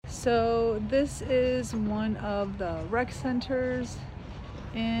So this is one of the rec centers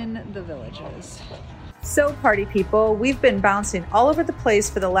in the Villages. So party people, we've been bouncing all over the place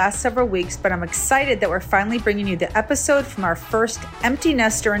for the last several weeks, but I'm excited that we're finally bringing you the episode from our first empty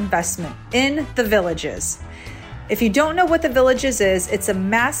nester investment in the Villages. If you don't know what the Villages is, it's a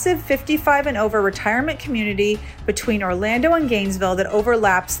massive 55 and over retirement community between Orlando and Gainesville that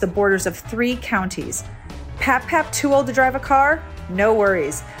overlaps the borders of 3 counties. Pap too old to drive a car? No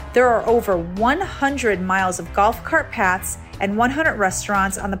worries. There are over 100 miles of golf cart paths and 100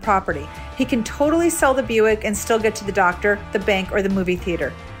 restaurants on the property. He can totally sell the Buick and still get to the doctor, the bank, or the movie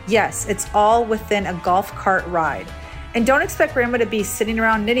theater. Yes, it's all within a golf cart ride. And don't expect Grandma to be sitting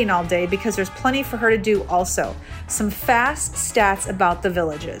around knitting all day because there's plenty for her to do also. Some fast stats about the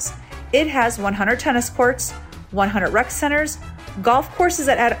Villages. It has 100 tennis courts, 100 rec centers, golf courses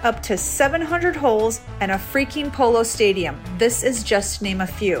that add up to 700 holes, and a freaking polo stadium. This is just to name a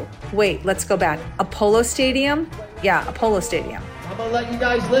few. Wait, let's go back. A polo stadium? Yeah, a polo stadium. I'm gonna let you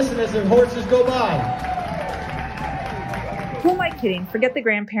guys listen as the horses go by. Who am I kidding? Forget the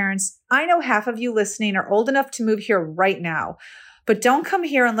grandparents. I know half of you listening are old enough to move here right now. But don't come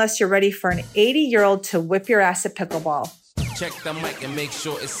here unless you're ready for an 80-year-old to whip your ass at pickleball. Check the mic and make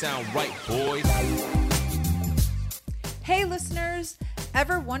sure it sound right, boys. Hey listeners,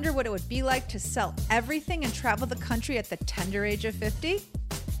 ever wonder what it would be like to sell everything and travel the country at the tender age of 50?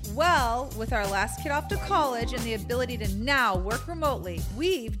 Well, with our last kid off to college and the ability to now work remotely,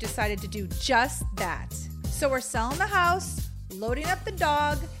 we've decided to do just that. So we're selling the house, loading up the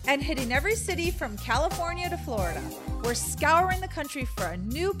dog, and hitting every city from California to Florida. We're scouring the country for a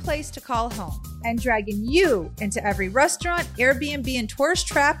new place to call home and dragging you into every restaurant, Airbnb, and tourist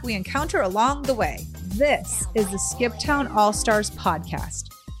trap we encounter along the way. This is the Skiptown All-Stars podcast.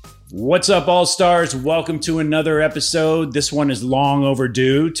 What's up, All-Stars? Welcome to another episode. This one is long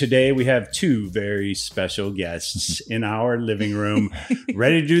overdue. Today we have 2 very special guests in our living room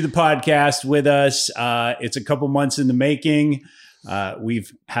ready to do the podcast with us. It's a couple months in the making.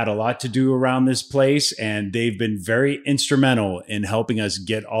 We've had a lot to do around this place, and they've been very instrumental in helping us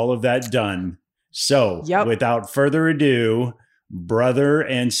get all of that done. So without further ado, brother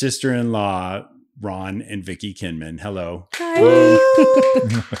and sister-in-law, Ron and Vicky Kinman. Hello. Hi.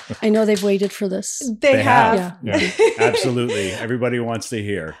 I know they've waited for this. They have. Yeah, absolutely. Everybody wants to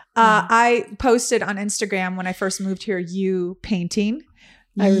hear. I posted on Instagram when I first moved here, you painting.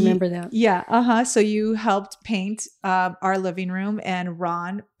 I remember that. Yeah. So you helped paint our living room, and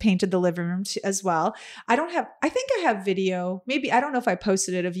Ron painted the living room as well. I think I have video. Maybe, I don't know if I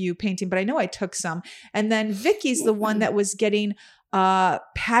posted it of you painting, but I know I took some. And then Vicky's the one that was getting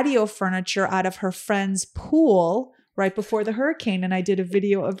patio furniture out of her friend's pool right before the hurricane. And I did a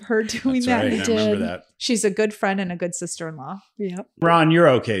video of her doing that. Right. I remember that. She's a good friend and a good sister-in-law. Yep. Ron, you're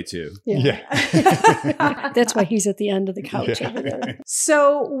okay too. Yeah. That's why he's at the end of the couch over there.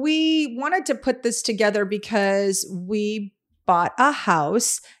 So we wanted to put this together because we bought a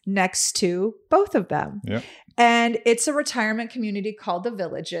house next to both of them. Yep. And it's a retirement community called the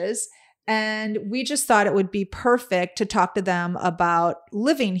Villages. And we just thought it would be perfect to talk to them about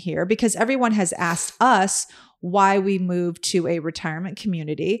living here because everyone has asked us why we moved to a retirement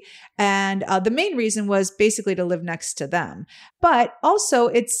community. And the main reason was basically to live next to them. But also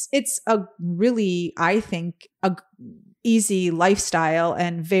it's a really, I think, a easy lifestyle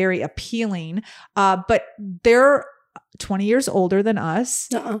and very appealing. But they're 20 years older than us.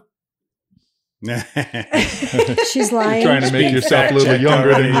 She's lying. You're trying to make yourself a little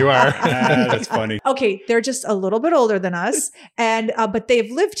younger than you are. That's funny. Okay, they're just a little bit older than us, and but they've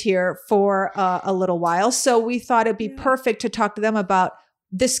lived here for a little while. So we thought it'd be perfect to talk to them about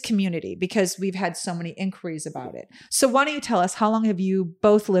this community because we've had so many inquiries about it. So why don't you tell us, how long have you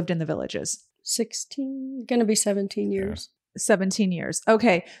both lived in the Villages? 16, going to be 17 years. 17 years.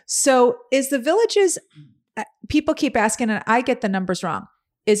 Okay, so is the Villages? People keep asking, and I get the numbers wrong.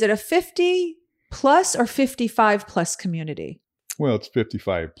 Is it a 50 plus or 55 plus community? Well, it's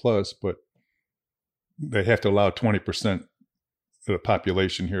 55 plus, but they have to allow 20% of the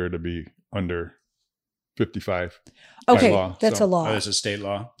population here to be under 55. Okay, law, that's a law. Oh, that's a state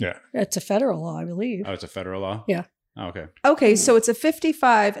law? Yeah. That's a federal law, I believe. Oh, it's a federal law? Yeah. Oh, okay. Okay, so it's a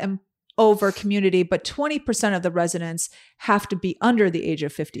 55 and over community, but 20% of the residents have to be under the age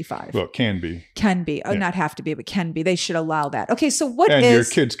of 55. Well, it can be. Can be. Yeah. Not have to be, but can be. They should allow that. Okay, so what and is... your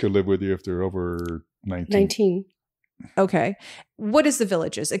kids could live with you if they're over 19. 19. Okay. What is the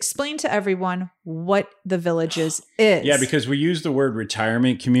Villages? Explain to everyone what the Villages is. Yeah, because we use the word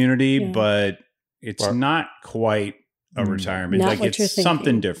retirement community, Yeah. but it's Well- not quite a retirement. Not Like what you're it's something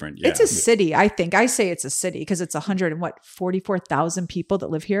thinking. different. Yeah. It's a city, I think. I say it's a city because it's 44,000 people that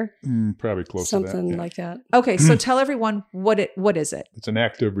live here. Probably close Something to that. Yeah. like that. Okay, so tell everyone what is it? It's an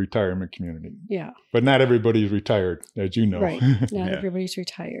active retirement community, Yeah. but not everybody's retired, as you know. Right. Not Yeah. everybody's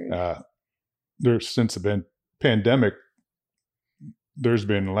retired. There's since the pandemic, there's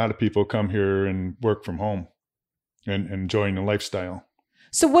been a lot of people come here and work from home and enjoying the lifestyle.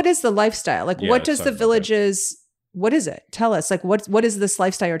 So what is the lifestyle? Like Yeah, what let's does talk the about that. Villages, what is it? Tell us. Like what is this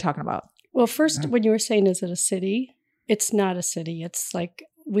lifestyle you're talking about? Well, first, when you were saying, is it a city? It's not a city. It's like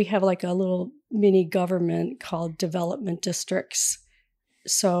we have like a little mini government called development districts.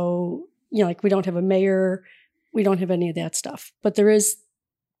 So, like we don't have a mayor, we don't have any of that stuff, but there is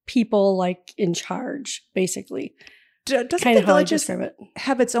people like in charge, basically. Doesn't Kind the of how I Villages describe it.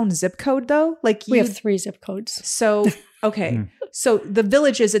 have its own zip code though? Like We have 3 zip codes. So, okay. So the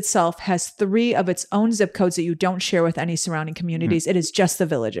Villages itself has 3 of its own zip codes that you don't share with any surrounding communities. It is just the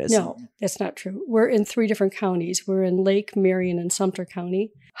Villages. No, that's not true. We're in 3 different counties. We're in Lake, Marion, and Sumter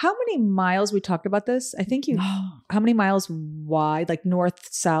County. How many miles, we talked about this? I think how many miles wide, like north,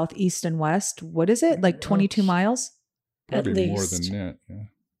 south, east, and west? What is it? Like 22 miles? Probably At more least. than that. Yeah.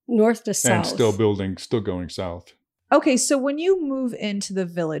 North to south. And still going south. Okay, so when you move into the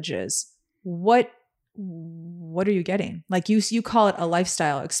Villages, what are you getting? Like you call it a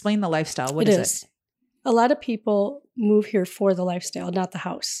lifestyle. Explain the lifestyle. What is it? A lot of people move here for the lifestyle, not the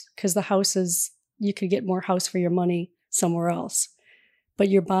house, because the house is, you could get more house for your money somewhere else, but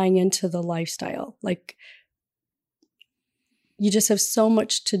you're buying into the lifestyle. Like you just have so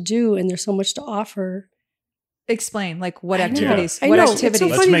much to do and there's so much to offer. Explain, like what I know. activities? I What know. It's so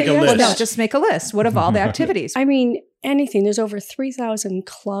activities? Let's make a list. Well, no, just make a list. What of all the activities? I mean, anything. There's over 3,000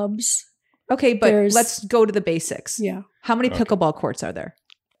 clubs. Okay, but There's- let's go to the basics. Yeah. How many Okay. pickleball courts are there?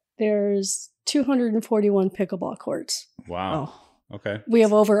 There's 241 pickleball courts. Wow. Okay. We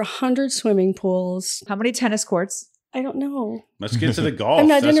have over 100 swimming pools. How many tennis courts? I don't know. Let's get to the golf. I'm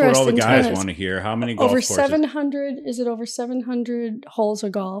not That's what all interested the in guys tennis. want to hear. How many golf Over courses? 700. Is it over 700 holes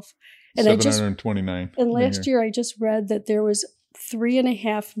of golf? And I just 729. And last year, I just read that there was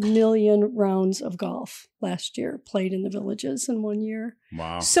 3.5 million rounds of golf last year played in the Villages in 1 year.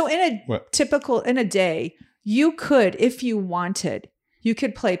 Wow. So in a day, you could, if you wanted, you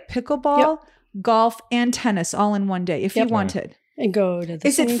could play pickleball, golf, and tennis all in one day if you Yep. wanted. And go to the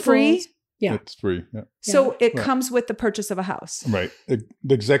Is it swimming free? pools. Yeah. It's free. Yeah. So it Right. comes with the purchase of a house. Right. The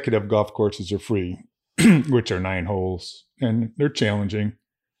executive golf courses are free, which are 9 holes, and they're challenging.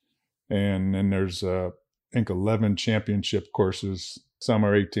 And then there's, I think, 11 championship courses. Some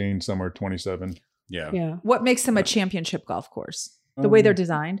are 18, some are 27. Yeah. Yeah. What makes them a championship golf course? The way they're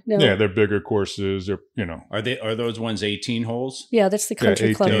designed. No. Yeah, they're bigger courses. They're, Are those ones 18 holes? Yeah, that's the country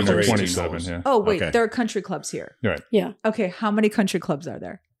 18 club Those are or course. 18 27. holes. Yeah. Oh, wait, Okay. there are country clubs here. Right. Yeah. Okay, how many country clubs are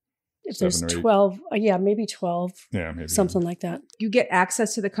there? If there's 7 or 8. 12, maybe 12, Yeah, maybe. something like that. You get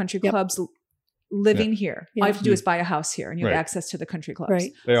access to the country Yep. clubs living here. Yeah. All you have to do is buy a house here and you have Right. access to the country clubs.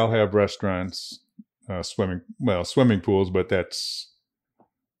 Right. They all have restaurants, swimming pools, but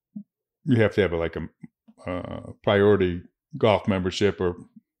you have to have a priority golf membership or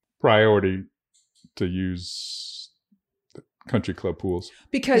priority to use the country club pools.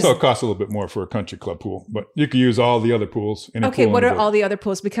 Because So it costs a little bit more for a country club pool, but you can use all the other pools. In a okay, pool what on are the boat. all the other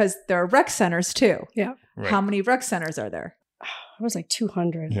pools? Because there are rec centers too. Yeah. Right. How many rec centers are there? It was like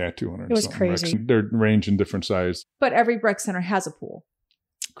 200. Yeah, 200. It was something crazy. Recs. They're range in different size. But every rec center has a pool.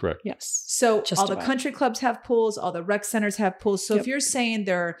 Correct. Yes. So Just all the about. country clubs have pools, all the rec centers have pools. So if Yep. you're saying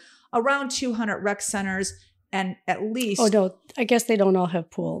there are around 200 rec centers and at least Oh, no. I guess they don't all have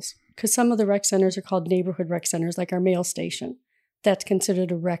pools because some of the rec centers are called neighborhood rec centers, like our mail station. That's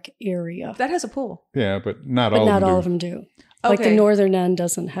considered a rec area. that has a pool. Yeah, but not But all not of them all do. of them do. Like the Okay. northern end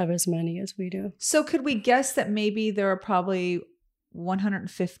doesn't have as many as we do. So could we guess that maybe there are probably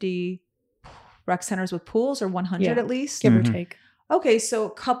 150 rec centers with pools or 100 Yeah. at least? Give Mhm. or take. Okay, so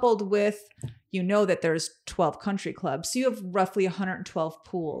coupled with, that there's 12 country clubs. So you have roughly 112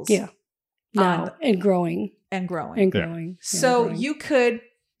 pools. Yeah. Now and growing And growing. and Yeah. growing. Yeah, So growing. you could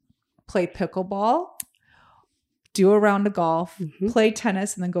play pickleball, do a round of golf, Mhm. play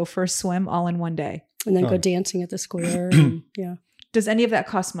tennis, and then go for a swim all in one day. and then Oh. go dancing at the square. And, yeah. Does any of that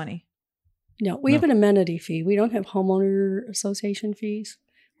cost money? No, we have an amenity fee. We don't have homeowner association fees.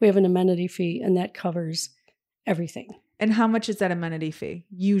 We have an amenity fee, and that covers everything. And how much is that amenity fee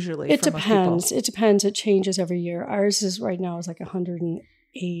usually? It for most people? depends. It depends. It changes every year. Ours is right now is like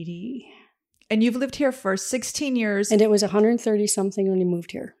 180, And you've lived here for 16 years. and it was 130 something when we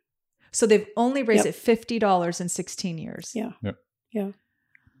moved here. So they've only raised Yep. it $50 in 16 years. Yeah. Yep. Yeah.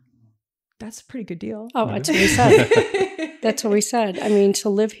 That's a pretty good deal. Oh, that's what we said. That's what we said. I mean, to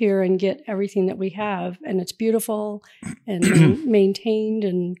live here and get everything that we have, and it's beautiful and maintained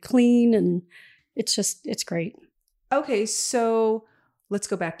and clean, and it's great. Okay, so let's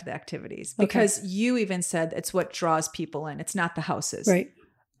go back to the activities, because you even said it's what draws people in. It's not the houses. Right.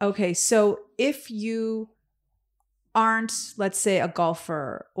 Okay, so if you aren't, let's say, a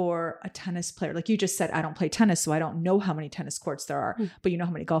golfer or a tennis player, like you just said, I don't play tennis, so I don't know how many tennis courts there are, but you know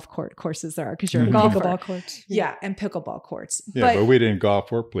how many golf courses there are because you're a golfer. Pickleball courts. Yeah, and pickleball courts. Yeah, but we didn't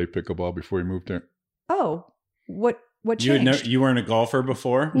golf or play pickleball before we moved there. Oh, what changed? You weren't a golfer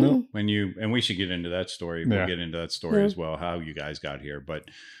before? No. And we should get into that story. We'll get into that story as well, how you guys got here. But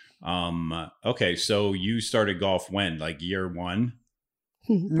okay, so you started golf when? Like year one?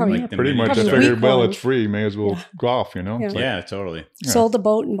 Probably, like pretty much. I probably figured, week one. it's free. May as well golf, you know? Yeah. It's like, Yeah, totally. Sold the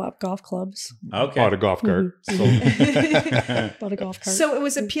boat and bought golf clubs. Okay. bought a golf cart. Bought a golf cart. So it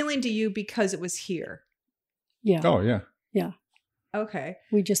was appealing to you because it was here. Yeah. Oh, yeah. Yeah. Okay.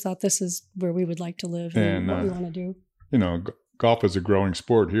 We just thought this is where we would like to live and what we want to do. You know, golf is a growing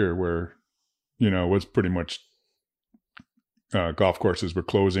sport here where, you know, it was pretty much golf courses were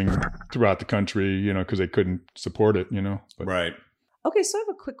closing throughout the country, you know, because they couldn't support it, you know. But, Right. Okay, so I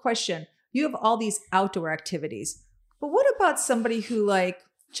have a quick question. You have all these outdoor activities, but what about somebody who like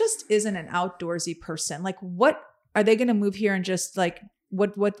just isn't an outdoorsy person? Like, what are they going to move here and just like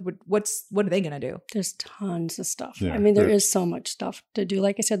what are they going to do? There's tons of stuff. Yeah, I mean, there is so much stuff to do.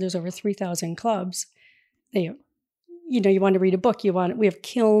 Like I said, there's over 3,000 clubs. You want to read a book. We have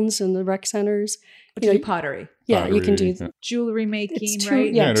kilns in the rec centers. Do you do pottery? Yeah, you can do jewelry making, it's too,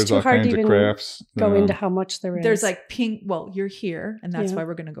 right? Yeah, there's it's too all hard to kinds of even crafts. go into how much there is. There's like pink. Well, you're here, and that's Yeah. why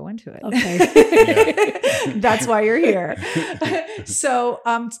we're going to go into it. Okay. That's why you're here. So,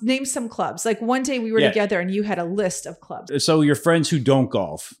 name some clubs. Like one day we were together, and you had a list of clubs. So your friends who don't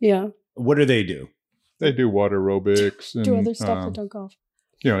golf, Yeah. what do they do? They do water aerobics. And, Do other stuff that don't golf.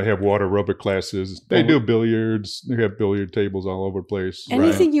 You know, they have water aerobic classes. They do billiards. They have billiard tables all over the place.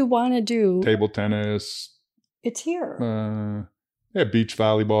 Anything you want to do, Table tennis. it's here. They have beach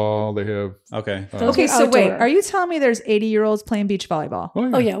volleyball. They have. Okay. Those Okay, are so wait, outdoor. are you telling me there's 80-year-olds playing beach volleyball?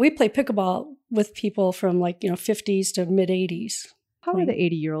 Oh yeah, we play pickleball with people from 50s to mid 80s. How are the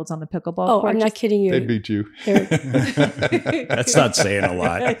 80-year-olds on the pickleball Oh, court? I'm not kidding you. They beat you. That's not saying a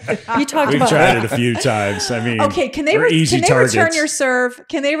lot. You talked We've about tried it a few times. I mean, Okay, can they we're easy return targets. your serve?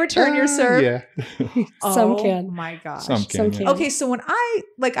 Can they return your serve? Yeah. Some Oh can. my gosh. Some can. can. yeah. Okay, so when I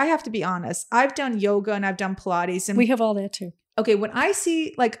have to be honest, I've done yoga and I've done Pilates, and We have all that too. okay, when I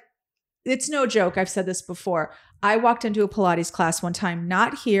see it's no joke. I've said this before. I walked into a Pilates class one time,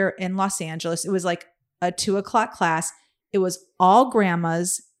 not here in Los Angeles. It was like a 2:00 class. It was all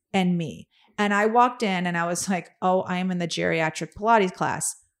grandmas and me. And I walked in and I was like, oh, I am in the geriatric Pilates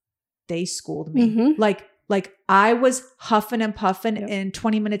class. They schooled me. Mhm. Like I was huffing and puffing Yep. and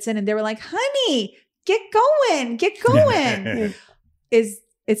 20 minutes in and they were like, honey, get going.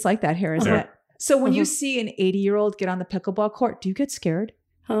 It's like that here, isn't Yeah. it? So when you see an 80-year-old get on the pickleball court, do you get scared?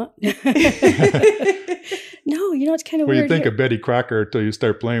 Huh? No, it's kind of Well, weird. you think here. of Betty Crocker until you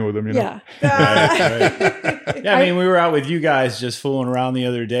start playing with them, you know? Yeah. Yeah, I mean, we were out with you guys just fooling around the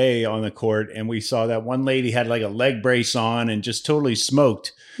other day on the court, and we saw that one lady had like a leg brace on and just totally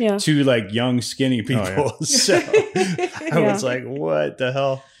smoked Yeah. two like young, skinny people. yeah. So I was like, what the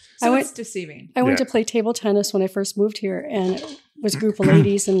hell? So I it's deceiving. I went Yeah. to play table tennis when I first moved here, and it was a group of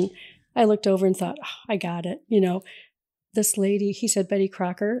ladies, and I looked over and thought, oh, I got it. This lady, he said, Betty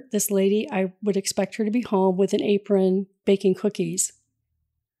Crocker, this lady, I would expect her to be home with an apron baking cookies.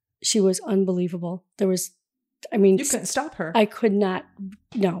 She was unbelievable. You couldn't stop her. I could not,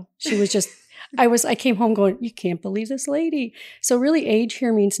 no, she was just, I came home going, you can't believe this lady. So really age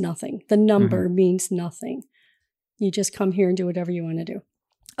here means nothing. The number means nothing. You just come here and do whatever you want to do.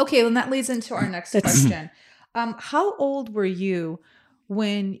 Okay, well, that leads into our next question. How old were you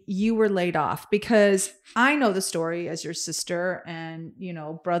when you were laid off? Because I know the story as your sister and,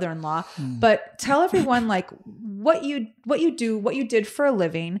 brother-in-law, but tell everyone what you did for a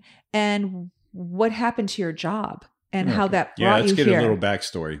living and what happened to your job and how that Yeah, brought let's you get here. a little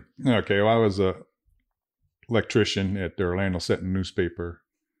backstory. Okay, well, I was a electrician at the Orlando Sentinel newspaper.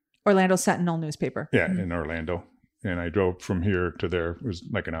 Orlando Sentinel newspaper. Yeah, in Orlando. And I drove from here to there. It was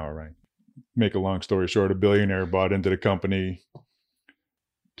like an hour ride. Make a long story short, a billionaire bought into the company,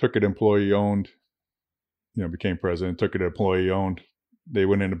 took it employee owned, became president, took it employee owned. They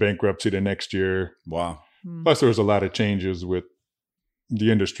went into bankruptcy the next year. Wow. Plus, there was a lot of changes with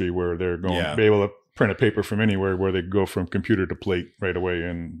the industry where they're going to be able to print a paper from anywhere, where they go from computer to plate right away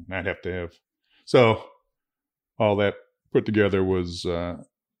and not have to have. So all that put together was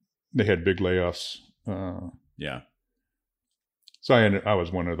they had big layoffs. Yeah. So I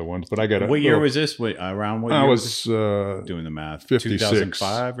was one of the ones, but I got What year was this? Around what year? I was doing the math. 56.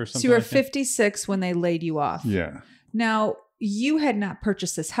 2005 or something. So you were like that? 56 when they laid you off. Yeah. Now, you had not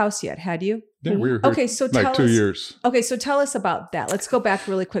purchased this house yet, had you? Yeah, we were here Okay, so like tell 2 us- years. Okay, so tell us about that. Let's go back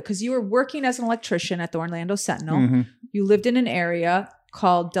really quick because you were working as an electrician at the Orlando Sentinel. Mhm. You lived in an area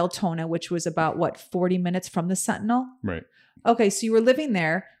called Deltona, which was about 40 minutes from the Sentinel? Right. Okay, so you were living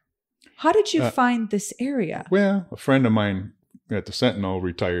there. How did you find this area? Well, a friend of mine at the Sentinel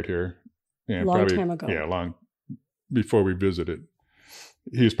retired here. And Long time ago. Yeah, long before we visited.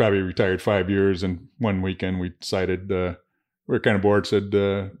 He was probably retired 5 years, and one weekend we decided we were kind of bored. Said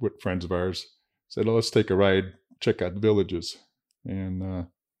with friends of ours, said, "Oh, let's take a ride, check out the villages." And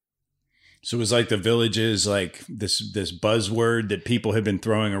So it was like the Villages, like this buzzword that people had been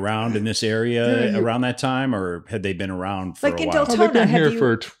throwing around in this area around that time, or had they been around for Like a in while? Deltona. they've been have here you-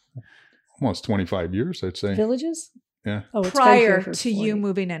 for almost 25 years, I'd say. Villages? Yeah. Oh, it's been here Prior for to you 40.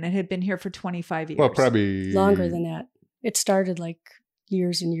 moving in, it had been here for 25 years. Well, probably Longer than that. It started like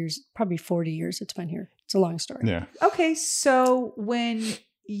years and years, probably 40 years it's been here. It's a long story. Yeah. Okay, so when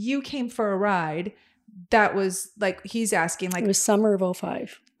you came for a ride, that was like he's asking, like, It was summer of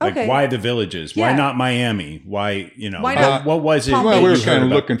 05. Like, okay, why the Villages? Why Yeah. not Miami? Why, Why not what was it? Palm Well, that we were you heard kind of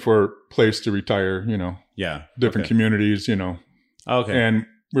about? looking for a place to retire, Yeah. different Okay. communities, Okay. and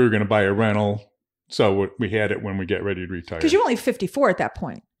we were going to buy a rental. So we had it when we get ready to retire. because you're only 54 at that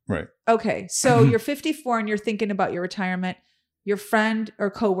point. Right. Okay, so you're 54 and you're thinking about your retirement. Your friend or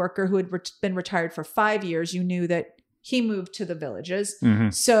coworker who had been retired for 5 years, you knew that he moved to the Villages.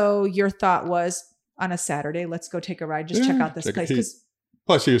 Mhm. So your thought was, on a Saturday, let's go take a ride, just check Yeah, out this check it. place. He- 'Cause-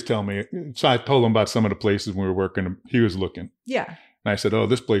 Plus, he was telling me. So I told him about some of the places we were working. He was looking. yeah, And I said, "Oh,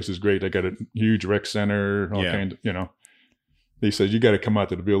 this place is great. I got a huge rec center, all Yeah. kind of, He said, "You got to come out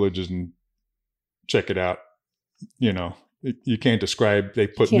to the Villages and check it out. You can't describe. They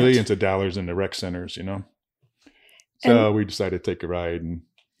put Can't. millions of dollars into rec centers, So we decided to take a ride, and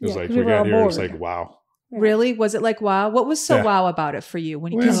it was Yeah, like 'cause we we were got all here. It was bored. like wow. really? Was it like wow? What was so Yeah. wow about it for you?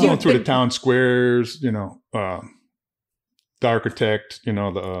 When Well, because going through the town squares, the architect,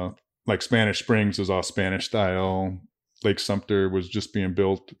 like Spanish Springs is all Spanish style. Lake Sumter was just being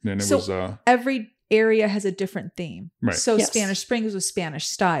built, and it So- was every area has a different theme. Right. So Yes. Spanish Springs was Spanish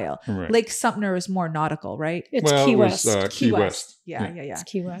style. right. Lake Sumter is more nautical, right? It's Well, Key it was, West. Key West. Yeah. It's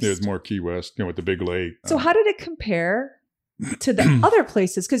Key West. There's more Key West, with the big lake. So how did it compare to the other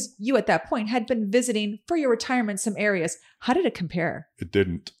places? Because you at that point had been visiting for your retirement some areas. How did it compare? It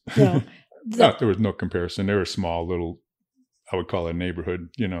didn't. No. No, there was no comparison. They were a small little, I would call it a neighborhood,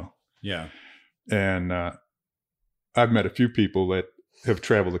 Yeah. And I've met a few people that have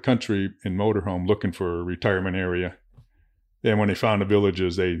traveled the country in motorhome looking for a retirement area. And when they found the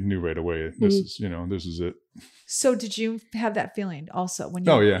Villages, they knew right away, this is it. So did you have that feeling also when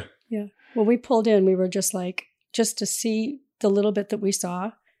you Oh, yeah. Yeah. When we pulled in, we were just to see the little bit that we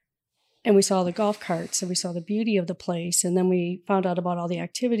saw. And we saw the golf carts and we saw the beauty of the place. And then we found out about all the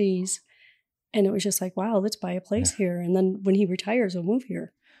activities. And it was just like, wow, let's buy a place here. And then when he retires, we'll move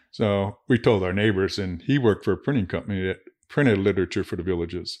here. So we told our neighbors, and he worked for a printing company that printed literature for the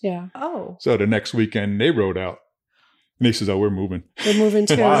Villages. Yeah. Oh. So the next weekend they wrote out, and he says, "Oh, we're moving." We're moving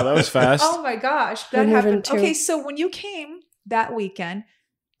too. Wow, that was fast. Oh my gosh, We're that moving happened. too. Okay, so when you came that weekend,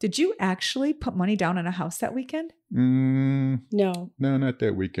 did you actually put money down on a house that weekend? No, No. not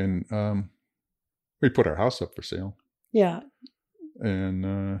that weekend. We put our house up for sale, Yeah.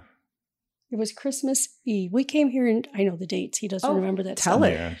 and It was Christmas Eve. We came here and I know the dates. He doesn't Oh, remember that. tell summer.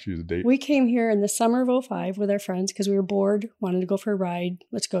 it. yeah, she was a date. We came here in the summer of 05 with our friends because we were bored, wanted to go for a ride.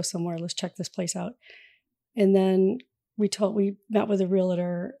 Let's go somewhere. Let's check this place out. And then we met with a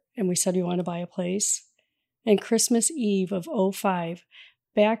realtor and we said we want to buy a place. And Christmas Eve of 05,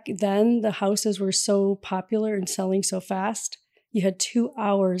 back then the houses were so popular and selling so fast. You had 2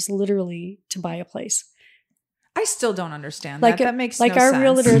 hours literally to buy a place. I still don't understand Like that. That makes like no our sense.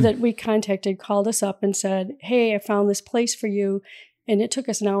 realtor that we contacted called us up and said, "Hey, I found this place for you," and it took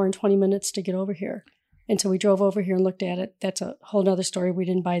us an hour and 20 minutes to get over here. And so we drove over here and looked at it. That's a whole nother story. We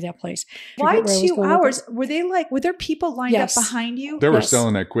didn't buy that place. Why Forget where I was 2 going with hours? it. Were there people lined Yes. up behind you? They were Yes.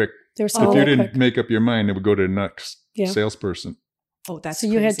 selling that quick. They were If selling you it didn't quick. make up your mind, it would go to the next Yeah. salesperson. Oh, that's So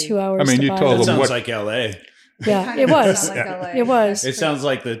you had crazy. 2 hours. I mean, to you buy told it. That them sounds what- like LA. Yeah, Kinda it was. sounds like LA. It was. It sounds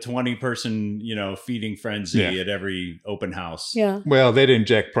like the 20-person, feeding frenzy Yeah. at every open house. Yeah. Well, they didn't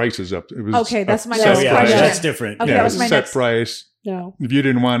jack prices up. It was Okay, that's my a So, next So yeah, question. that's different. Okay, Yeah, that it was was my a set next- price. No. If you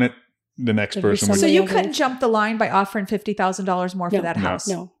didn't want it, the next There'd be person So would. somebody you other- couldn't jump the line by offering $50,000 more No. for that No. house?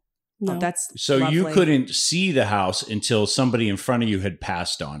 No. No. Oh, that's So you lovely. couldn't see the house until somebody in front of you had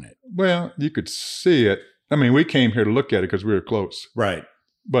passed on it. Well, you could see it. I mean, we came here to look at it because we were close, Right.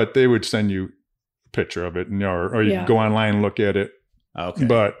 but they would send you a picture of it, and, or you Yeah. could go online and look at it. Okay.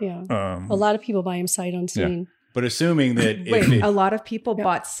 But Yeah. um, A lot of people buy them sight unseen. But assuming that Wait, if a lot of people Yep.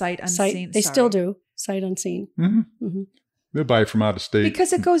 bought sight unseen. They still Sorry. do sight unseen. mhm. Mhm. They'll buy it from out of state.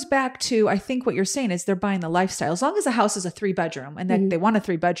 Because it goes back to, I think what you're saying is they're buying the lifestyle. As long as a house is a 3-bedroom and that Mhm. they want a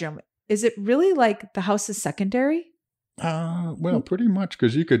 3-bedroom, is it really like the house is secondary? Well, pretty much,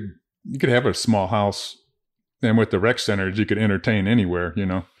 because you could have a small house, and with the rec centers, you could entertain anywhere.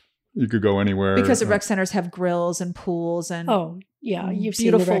 You could go anywhere Because the rec centers have grills and pools and Oh, yeah. You've seen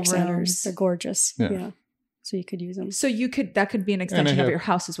the Beautiful rec centers. rooms. They're gorgeous. Yeah. Yeah. So you could use them. so that could be an extension have of your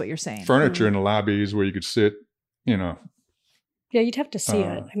house is what you're saying. furniture in the lobbies where you could sit. Yeah, you'd have to see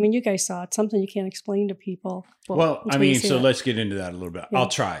Uh, it. I mean, you guys saw it. Something you can't explain to people. well, I until you mean, see so it. let's get into that a little bit. Yeah. I'll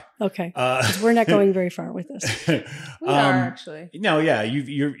try. Okay. 'Cause 'Cause we're not going very far with this. We are actually. No, yeah,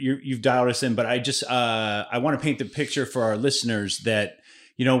 you've dialed us in, but I just I want to paint the picture for our listeners that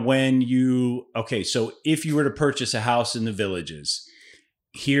so if you were to purchase a house in the Villages,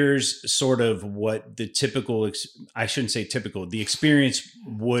 here's sort of what the typical I shouldn't say typical, the experience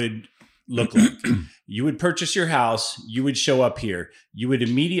would look like. You would purchase your house, you would show up here, you would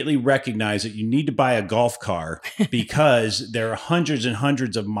immediately recognize that you need to buy a golf car because there are hundreds and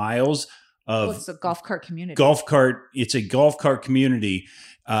hundreds of miles of Well, it's a golf cart community. It's a golf cart community.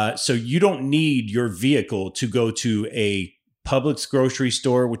 So you don't need your vehicle to go to a Publix grocery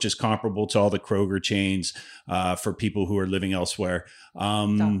store, which is comparable to all the Kroger chains for people who are living elsewhere.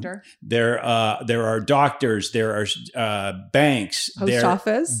 Doctor. There are doctors. There are banks. Post there,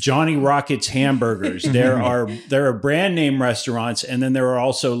 office. Johnny Rockets hamburgers. there are brand name restaurants, and then there are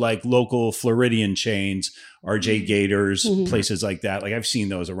also like local Floridian chains, RJ Gators, places like that. Like I've seen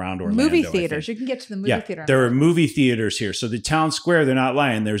those around Orlando. Movie I think. theaters. You can get to the movie theater. There are movie theaters here. So the town square, they're not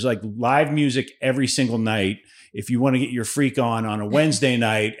lying. There's like live music every single night. If you want to get your freak on a Wednesday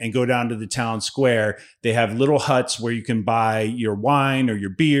night and go down to the town square, they have little huts where you can buy your wine or your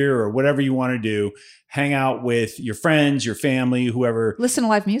beer or whatever you want to do. Hang out with your friends, your family, whoever. Listen to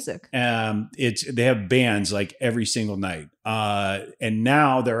live music. They have bands like every single night. And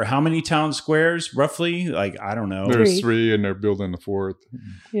now there are how many town squares roughly? Like, I don't know. There's 3, and they're building the 4th.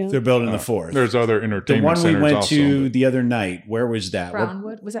 Yeah. They're building the 4th. There's other The entertainment one we centers went also, to but the other night, where was that?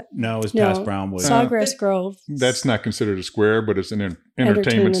 Brownwood. Was that? No, it was No. past Brownwood. Sawgrass Grove. that's not considered a square, but it's an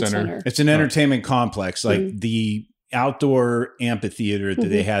entertainment center. It's an entertainment complex. Like the outdoor amphitheater that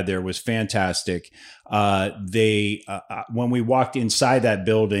they had there was fantastic. When we walked inside that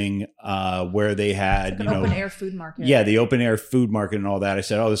building, where they had, Like an open air food market. yeah, the open air food market and all that, I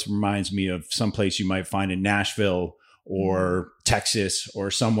said, oh, this reminds me of someplace you might find in Nashville or Texas or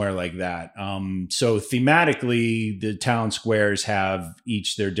somewhere like that. So thematically, the town squares have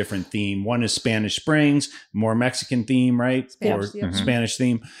each their different theme. One is Spanish Springs, more Mexican theme, right? Spanish, or yeah. Spanish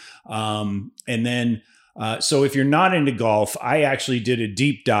theme. And then, so if you're not into golf, I actually did a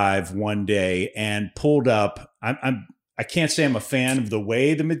deep dive one day and pulled up. I can't say I'm a fan of the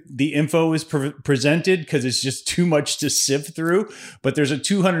way the info is presented because it's just too much to sift through. But there's a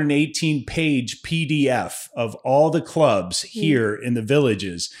 218-page PDF of all the clubs here in the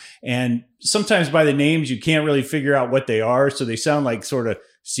Villages. And sometimes by the names, you can't really figure out what they are. So they sound like sort of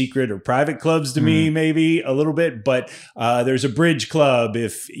secret or private clubs to me, maybe a little bit. But there's a bridge club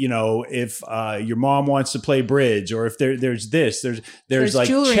if your mom wants to play bridge, or if there's like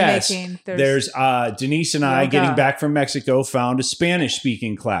jewelry chess. making. There's Denise and I yoga. getting back from Mexico found a Spanish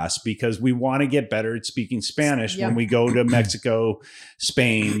speaking class because we want to get better at speaking Spanish when we go to Mexico,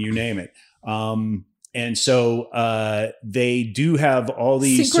 Spain, you name it. And so they do have all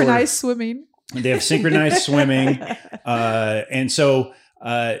these Synchronized swimming. They have synchronized swimming. And so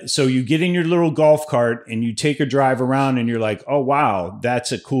you get in your little golf cart and you take a drive around and you're like, oh, wow,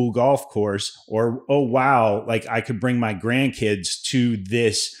 that's a cool golf course. Or, oh, wow, like I could bring my grandkids to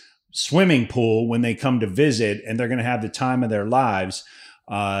this swimming pool when they come to visit and they're going to have the time of their lives.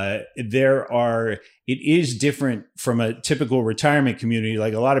 It is different from a typical retirement community.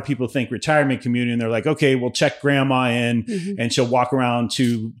 Like a lot of people think retirement community and they're like, okay, we'll check grandma in and she'll walk around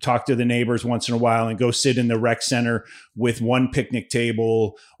to talk to the neighbors once in a while and go sit in the rec center with one picnic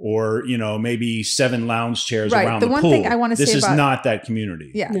table or, maybe 7 lounge chairs around the pool. The one thing I want to say this is about not that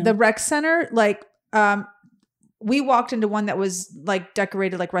community. Yeah. No. The rec center, we walked into one that was like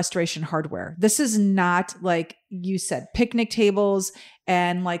decorated like Restoration Hardware. This is not like you said, picnic tables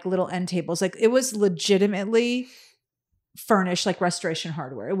and like little end tables. Like it was legitimately furnished like Restoration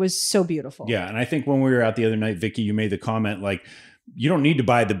Hardware. It was so beautiful. Yeah. And I think when we were out the other night, Vicky, you made the comment like, you don't need to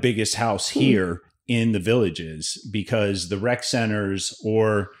buy the biggest house here in the Villages, because the rec centers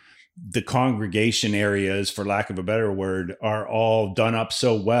or the congregation areas, for lack of a better word, are all done up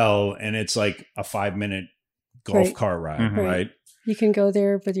so well. And it's like a 5-minute golf car ride, right? You can go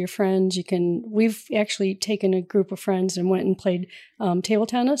there with your friends. We've actually taken a group of friends and went and played table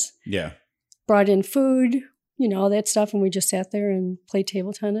tennis. Yeah. Brought in food, all that stuff. And we just sat there and played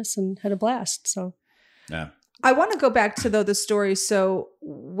table tennis and had a blast. So, yeah. I want to go back to the story. So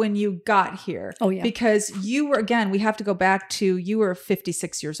when you got here, because you were, again, we have to go back to, you were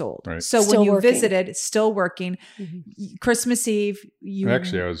 56 years old. Right. So Still when you working. visited, still working, Christmas Eve,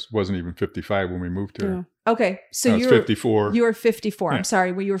 Actually, I wasn't even 55 when we moved here. Okay. So I was 54. You were 54. Yeah. I'm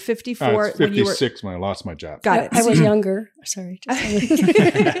sorry. When you were 54, I was when you were 56 when I lost my job. Got it. I was younger. Sorry. So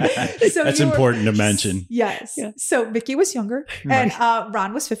That's you were- important to mention. Yes. Yeah. So Vicky was younger and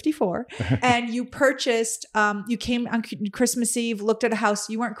Ron was 54 and you purchased, you came on Christmas Eve, looked at a house.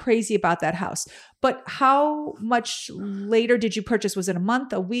 You weren't crazy about that house, but how much later did you purchase? Was it a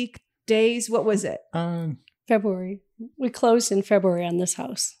month, a week, days? What was it? February. We closed in February on this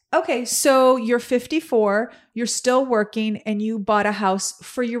house. Okay. So you're 54, you're still working and you bought a house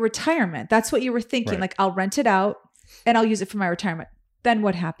for your retirement. That's what you were thinking. Right. Like, I'll rent it out and I'll use it for my retirement. Then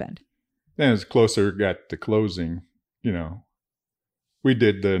what happened? Then as closer got to closing, we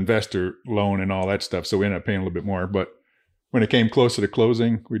did the investor loan and all that stuff. So we ended up paying a little bit more. But when it came closer to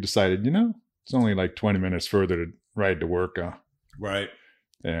closing, we decided, it's only like 20 minutes further to ride to work. Right.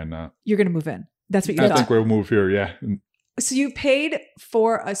 And You're going to move in. That's what you I thought. think we'll move here. Yeah. So you paid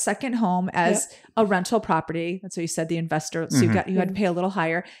for a second home as a rental property. That's what you said, the investor. So you had to pay a little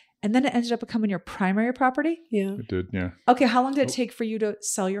higher. And then it ended up becoming your primary property? Yeah. It did. Yeah. Okay. How long did it take for you to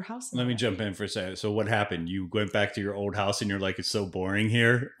sell your house? Let me jump in for a second. So what happened? You went back to your old house and you're like, it's so boring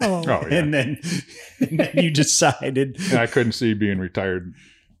here. Oh, Oh, yeah. And then you decided. And I couldn't see being retired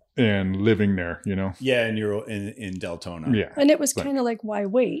and living there, Yeah. And you're in Deltona. Yeah. and it was kind of like, why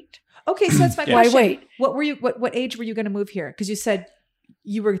wait? Okay. So that's my Yeah. Why question. wait? What were you, what age were you going to move here? Because you said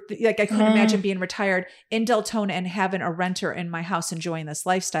you were I couldn't imagine being retired in Deltona and having a renter in my house enjoying this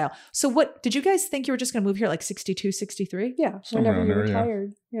lifestyle. So what, did you guys think you were just going to move here like 62, 63? Yeah. Somewhere Whenever around you're there, yeah.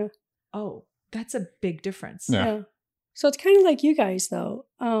 retired. Yeah. Oh, that's a big difference. Yeah. So it's kind of like you guys, though.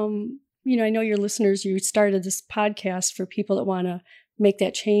 I know your listeners, you started this podcast for people that want to make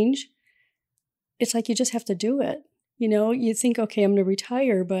that change. It's like you just have to do it. You think, okay, I'm going to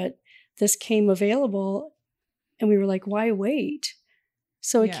retire, but this came available and we were like, why wait?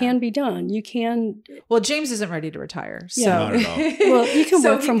 So it Yeah. can be done. You can. Well, James isn't ready to retire. So Yeah. Not at all. Well, you can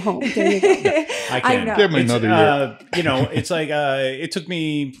work from home. There you go. I can. know. Give me It's, another year. it's like it took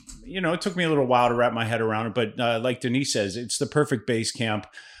me a little while to wrap my head around it, but like Denise says, it's the perfect base camp.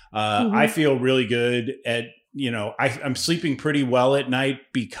 I feel really good at, I'm sleeping pretty well at night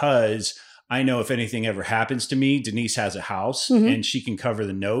because I know if anything ever happens to me, Denise has a house and she can cover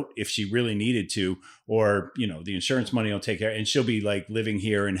the note if she really needed to, or, the insurance money will take care, and she'll be like living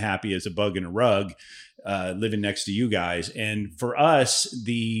here and happy as a bug in a rug, living next to you guys. And for us,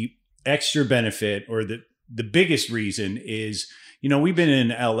 the extra benefit, or the biggest reason is, we've been in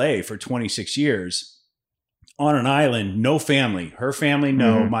LA for 26 years on an island, no family, her family,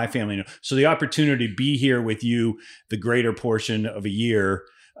 no, my family, no. So the opportunity to be here with you the greater portion of a year,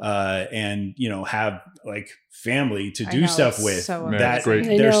 and have like family to I do know, stuff it's with, so Yeah, that it's great.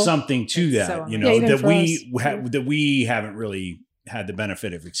 I there's know. something to It's that, so amazing. Yeah, even that for we us. that we haven't really had the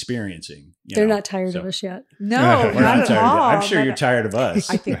benefit of experiencing. They're not tired of us yet. No, We're not not at tired. all. I'm sure Not you're at- tired of us.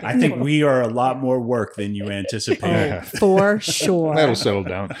 I think they I think will. we are a lot more work than you anticipate. Oh, for sure. That'll settle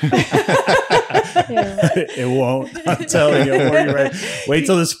down. It won't. I'm telling you. Wait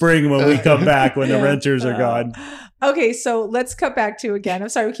till the spring when we come back, when the renters are gone. Okay, so let's cut back to again. I'm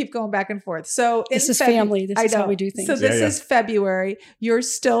sorry, we keep going back and forth. So This in is family. This I is how know. we do things. So this Yeah. is February. You're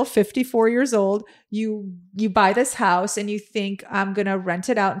still 54 years old. You buy this house and you think, I'm gonna rent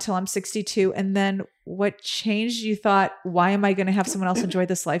it out until I'm 62. And then what changed? You thought, why am I gonna have someone else enjoy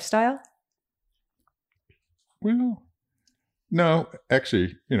this lifestyle? Well, no,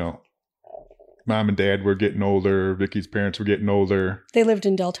 actually, mom and dad were getting older. Vicky's parents were getting older. They lived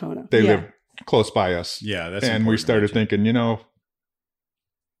in Deltona. They Yeah. lived close by us. Yeah, that's And we important to started mention. thinking,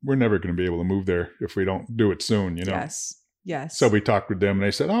 we're never going to be able to move there if we don't do it soon, Yes. So we talked with them and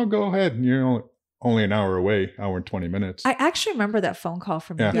they said, oh, go ahead. You're only an hour away, hour and 20 minutes. I actually remember that phone call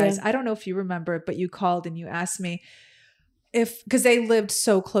from Yeah. you guys. Yeah. I don't know if you remember it, but you called and you asked me because they lived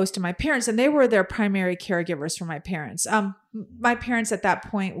so close to my parents and they were their primary caregivers for my parents. My parents at that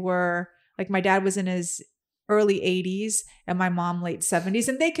point were like, my dad was in his early 80s and my mom late 70s,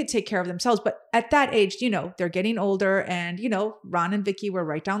 and they could take care of themselves. But at that age, you know, they're getting older, and, you know, Ron and Vicky were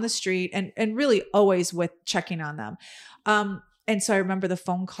right down the street and really always with checking on them. And so I remember the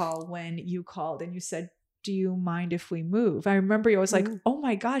phone call when you called and you said, do you mind if we move? I remember you was like, oh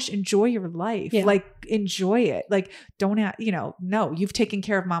my gosh, enjoy your life. Yeah. Like, enjoy it. Like, don't, you know, no, you've taken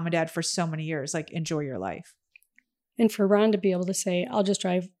care of mom and dad for so many years. Like, enjoy your life. And for Ron to be able to say, I'll just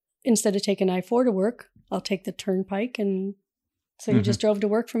drive, instead of taking I-4 to work, I'll take the turnpike. And so you just drove to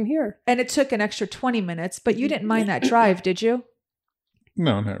work from here. And it took an extra 20 minutes, but you didn't mind that drive, did you?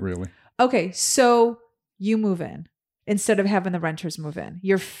 No, not really. Okay. So you move in instead of having the renters move in.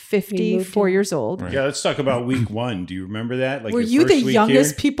 You're We 54 moved in. years old. Right. Yeah, let's talk about week one. Do you remember that? Like Were your you first the week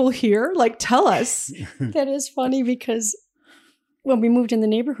youngest here? people here? Like, tell us. That is funny because when we moved in the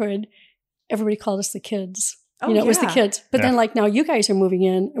neighborhood, everybody called us the kids. Oh, You know, it was the yeah. kids. But then, like, now you guys are moving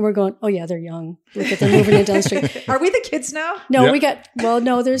in, and we're going, oh, yeah, they're young. Look at them moving in down the street. Are we the kids now? No, Yep. we got, well,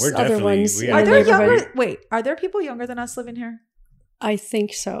 no, there's We're other definitely- ones. we in have- Are the there neighborhood. younger? Wait, are there people younger than us living here? I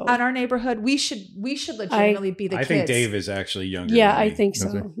think so. On our neighborhood, we should legitimately be the I kids. think Dave is actually younger. Yeah, than I me. think Is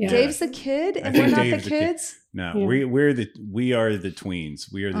it? so. Yeah. Dave's the kid, and think we're not Dave's the the kid. kids. No, Yeah. we are the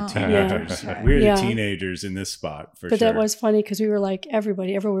tweens. We are the Oh. teenagers. Yeah. We're Yeah. the teenagers in this spot for But sure. that was funny because we were like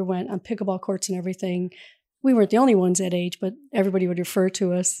everybody, everywhere we went on pickleball courts and everything. We weren't the only ones that age, but everybody would refer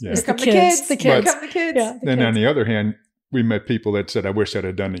to us Yeah. as Here the come kids. The Here kids. come the kids. Yeah. the Then on kids. the other hand, we met people that said, I wish I'd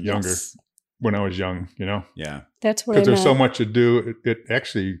have done it younger Yes. when I was young, you know? yeah. That's what I Because there's so meant. much to do. It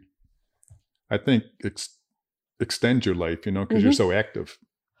actually, I think, extends your life, you know, because you're so active.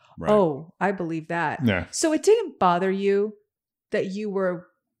 Right. Oh, I believe that. Yeah. So it didn't bother you that you were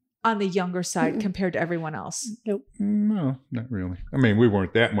on the younger side Mm-mm. compared to everyone else? Nope. No, not really. I mean, we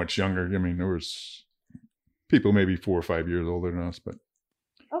weren't that much younger. I mean, there was people maybe 4 or 5 years older than us, but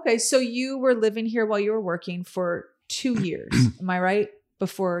Okay, so you were living here while you were working for 2 years. Am I right?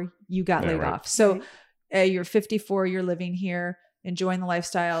 Before you got Yeah, laid right. off. So you're 54, you're living here, enjoying the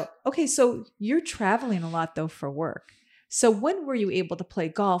lifestyle. Okay, so you're traveling a lot though for work. So when were you able to play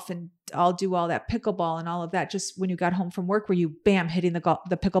golf and I'll do all that pickleball and all of that? Just when you got home from work, were you bam hitting the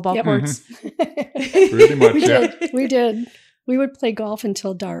pickleball Yep. courts? pretty much, we yeah. did. We did. We would play golf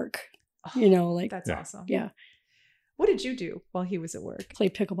until dark. You know, like That's Yeah. awesome. yeah, What did you do while he was at work? play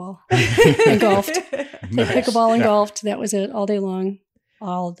pickleball and golfed. Play Nice. pickleball and Yeah. golfed. That was it all day long.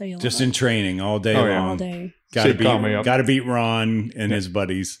 All day long. Just in training all day Oh, yeah. all long. day. Gotta She'd call me up. beat Ron and his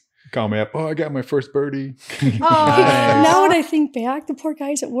buddies. Call me up. Oh, I got my first birdie. Oh, Now when I think back, the poor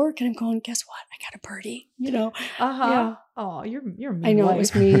guy's at work, and I'm going, guess what? I got a birdie. You know, uh-huh. Yeah. Oh, you're a mean I know wife. it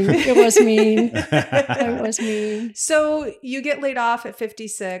was mean. It was mean. It was mean. So you get laid off at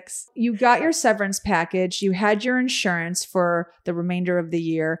 56. You got your severance package. You had your insurance for the remainder of the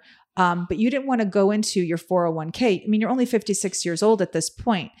year, but you didn't want to go into your 401k. I mean, you're only 56 years old at this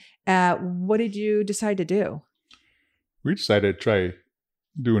point. What did you decide to do? We decided to try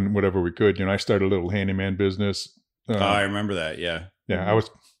doing whatever we could. You know, I started a little handyman business. Oh, I remember that. Yeah. Yeah,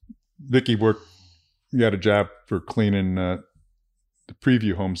 Vicky got a job for cleaning the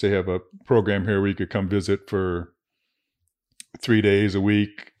preview homes. They have a program here where you could come visit for 3 days a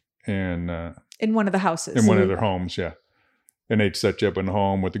week and In one of the houses. in one of their homes, yeah. And they'd set you up in the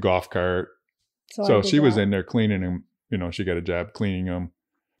home with the golf cart. I So did she was that. in there cleaning them. You know, she got a job cleaning them.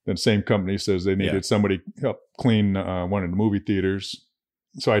 Then same company says they needed Yeah. somebody to help clean one of the movie theaters.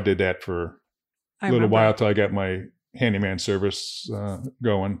 So I did that for I a little remember. while till I got my handyman service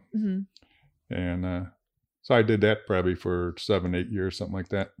going. Mhm. And so I did that probably for 7-8 years, something like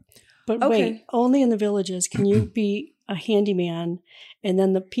that. But Okay. wait, only in the villages can you be a handyman, and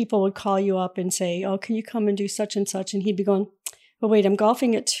then the people would call you up and say, "Oh, can you come and do such and such?" And he'd be going, "But wait, I'm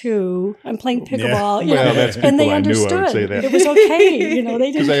golfing at 2. I'm playing pickleball." You Well, know? that's And they people I knew I understood would say that. it was okay. You know,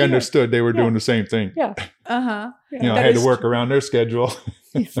 they Because didn't. I care. understood they were Yeah. doing the same thing. Yeah. Uh-huh. You know, I That had to is work around their schedule.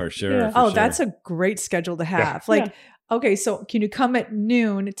 For sure. Yeah. for Oh, sure. that's a great schedule to have. Yeah. Like, okay, so can you come at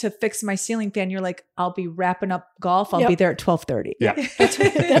noon to fix my ceiling fan? You're like, I'll be wrapping up golf. I'll Yep. be there at 12:30. Yeah.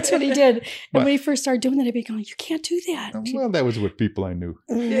 That's what he did. And But- when he first started doing that, I'd be going, "You can't do that." Well, that was with people I knew.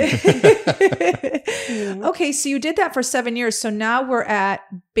 Okay, so you did that for 7 years. So now we're at,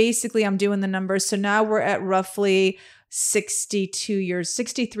 basically, I'm doing the numbers. So now we're at roughly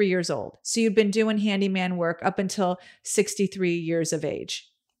 63 years old. So you've been doing handyman work up until 63 years of age.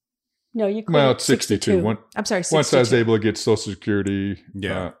 No, you. Well, quit it's 62. I'm sorry, 62. Once I was able to get Social Security,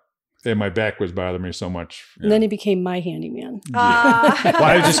 Yeah. And my back was bothering me so much. And then he became my handyman. Well,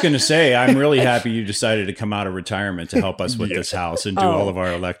 I was just going to say, I'm really happy you decided to come out of retirement to help us with this house and do all of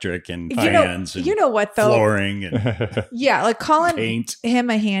our electric and fans and you know what though? flooring and Yeah, like calling paint. him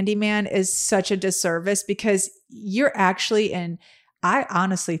a handyman is such a disservice because you're actually I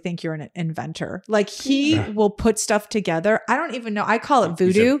honestly think you're an inventor. Like he will put stuff together. I don't even know. I call it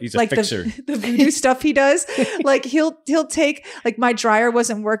voodoo. He's a like fixer. the voodoo stuff he does. Like he'll take, like my dryer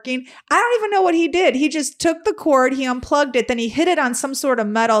wasn't working. I don't even know what he did. He just took the cord, he unplugged it, then he hit it on some sort of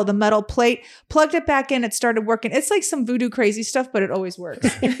metal, the metal plate, plugged it back in, it started working. It's like some voodoo crazy stuff, but it always works.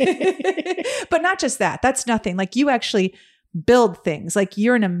 But not just that. That's nothing. Like you actually build things. Like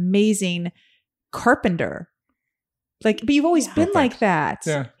you're an amazing carpenter. Like, but you've always been like that.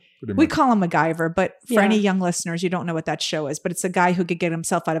 Yeah. pretty We much. call him MacGyver, but for Yeah. any young listeners, you don't know what that show is, but it's a guy who could get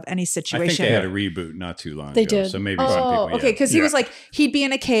himself out of any I situation. think they had a reboot not too long They ago. did. So maybe some Oh, people. okay. Because he Yeah. was like, he'd be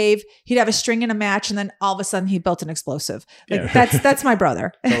in a cave, he'd have a string and a match, and then all of a sudden he built an explosive. Like Yeah. that's my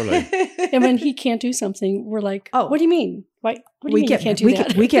brother. Totally. And when he can't do something, we're like, Oh. what do you mean? Why? What do you we mean get you can't do we that?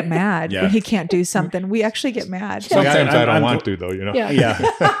 get, we get mad Yeah. when he can't do something. We actually get mad. Sometimes I don't I'm want to, though. You know. Yeah. Yeah.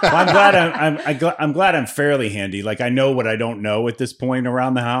 Well, I'm glad I'm glad I'm fairly handy. Like I know what I don't know at this point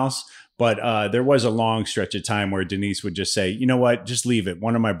around the house. But there was a long stretch of time where Denise would just say, you know what, just leave it.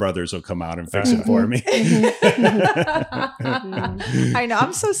 One of my brothers will come out and fix it for me. I know.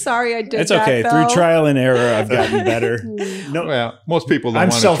 I'm so sorry I did It's that. okay. though. Through trial and error, I've gotten better. Mm. No, Well, most people don't I'm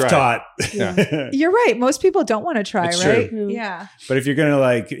want to try. self-taught. Yeah. You're right. Most people don't want to try, It's right? true. Yeah. But if you're going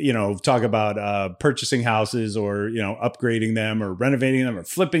to talk about purchasing houses or, upgrading them or renovating them or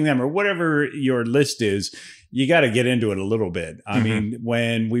flipping them or whatever your list is, you got to get into it a little bit. I mean,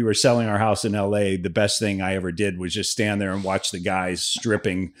 when we were selling our house in LA, the best thing I ever did was just stand there and watch the guys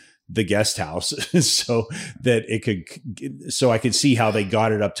stripping the guest house so that I could see how they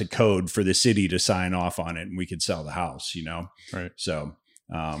got it up to code for the city to sign off on it and we could sell the house, Right. So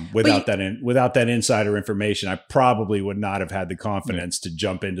without that insider information, I probably would not have had the confidence to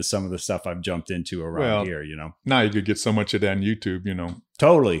jump into some of the stuff I've jumped into around here, Now you could get so much of that on YouTube.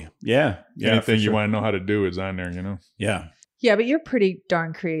 Totally. Yeah. Anything for you sure. want to know how to do is on there. Yeah. Yeah, but you're pretty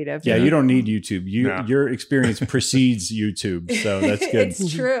darn creative. Yeah. You don't need YouTube. No. Your experience precedes YouTube. So that's good.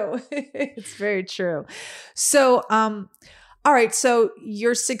 It's true. It's very true. So, all right. So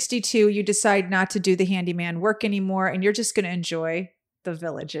you're 62. You decide not to do the handyman work anymore, and you're just going to enjoy the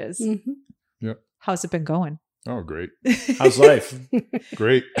villages. Mhm. How's it been going? Oh, great. How's life?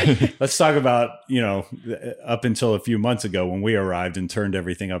 Great. Let's talk about, up until a few months ago when we arrived and turned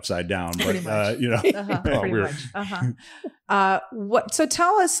everything upside down. But, Uh-huh, Oh, pretty weird. much. Uh-huh. So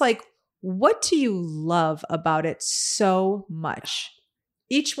tell us, what do you love about it so much?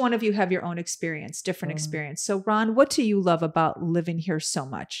 Each one of you have your own experience, different experience. So Ron, what do you love about living here so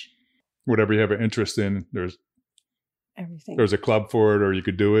much? Whatever you have an interest in, Everything. there's a club for it, or you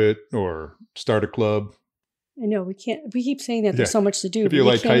could do it, or start a club. I know we keep saying that there's Yeah. so much to do. If but you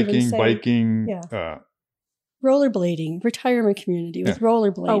we like can't even hiking, say biking, Yeah. Rollerblading, retirement community with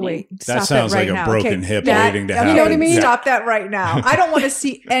rollerblading. Oh wait, stop That sounds it right like a now. broken hip that- waiting to You happen. know what I mean? Yeah. Stop that right now. I don't want to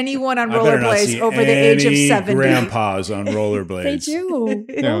see anyone on I better not rollerblades see over the age of any 70. grandpas on rollerblades. They do.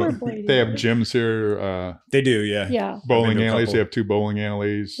 Rollerblading. They have gyms here, They do, yeah. Yeah. bowling I've been to a alleys. couple. They have 2 bowling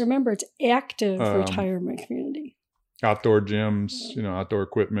alleys, Remember, it's active Um, retirement community. outdoor gyms, outdoor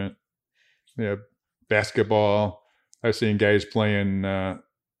equipment. They have basketball. I've seen guys playing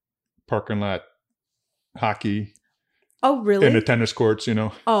parking lot hockey Oh, really? in the tennis courts,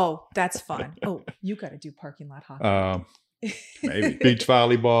 Oh, that's fun. Oh, you got to do parking lot hockey. Maybe. beach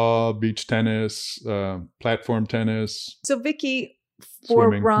volleyball, beach tennis, platform tennis. So Vicky, for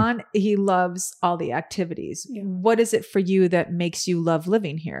Swimming. Ron, he loves all the activities. Yeah. What is it for you that makes you love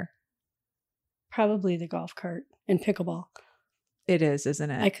living here? Probably the golf cart and pickleball. It is,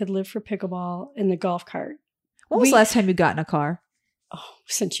 isn't it? I could live for pickleball and the golf cart. When was we- the last time you got in a car? Oh,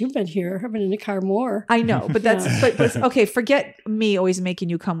 since you've been here, I've been in a car more. I know, but that's Yeah. but okay. Forget me always making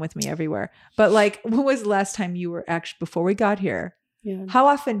you come with me everywhere. But when was the last time you were actually before we got here? Yeah. How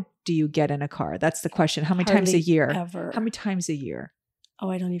often do you get in a car? That's the question. How many times a Hardly year? Ever. How many times a year? Oh,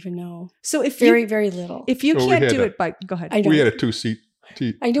 I don't even know. So if Very, you very little. if you Well, we can't had do a- it by go ahead. I know. We had a two-seater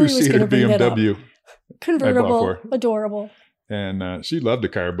I knew he was gonna bring that up. BMW. Convertible, for her. adorable. And she loved the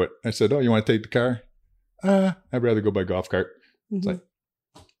car, but I said, "Oh, you want to take the car? I'd rather go by golf cart." Mhm.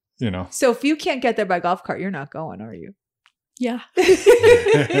 like- So if you can't get there by golf cart, you're not going, are you? Yeah.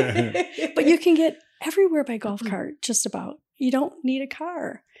 But you can get everywhere by golf cart, just about. You don't need a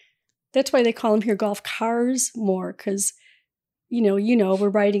car. That's why they call them here golf cars more, because, we're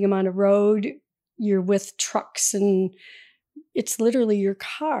riding them on a road. You're with trucks and it's literally your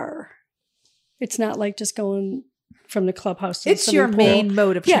car. It's not like just going from the clubhouse to the It's your swimming pool. main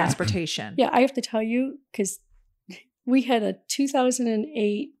mode of Yeah. transportation. Yeah, I have to tell you, because we had a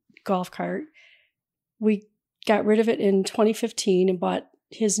 2008 golf cart. We got rid of it in 2015 and bought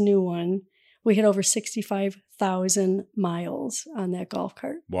his new one. We had over 65,000 miles on that golf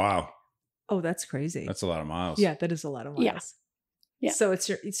cart. Wow. Oh, that's crazy. That's a lot of miles. Yeah, that is a lot of miles. Yeah. Yeah.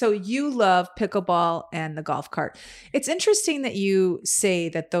 So you love pickleball and the golf cart. It's interesting that you say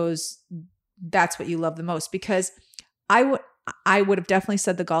that that's what you love the most, because I would have definitely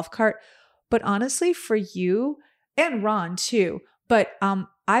said the golf cart, but honestly for you and Ron too, but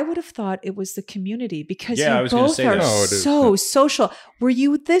I would have thought it was the community, because Yeah, I you was gonna both say are that. No, it is. so social. Were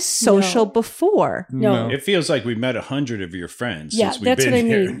you this social No. before? No. It feels like we've met 100 of your friends Yeah, since we've that's been what I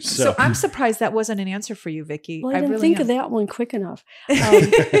here. mean. So I'm surprised that wasn't an answer for you, Vicky. Well, I didn't really think am. of that one quick enough.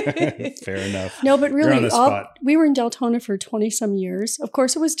 Fair enough. No, but You're on really, the spot. we were in Deltona for 20 some years. Of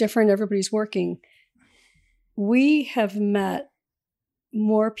course, it was different. Everybody's working. We have met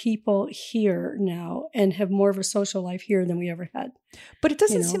more people here now and have more of a social life here than we ever had. But it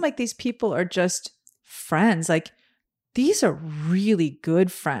doesn't you know? seem like these people are just friends. Like, these are really good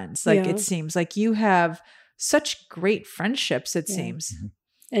friends. Like, Yeah. it seems like you have such great friendships, it Yeah. seems.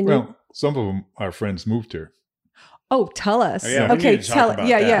 And Well, some of them, our friends moved here. Oh, tell us. Oh, yeah, we Okay, need to talk about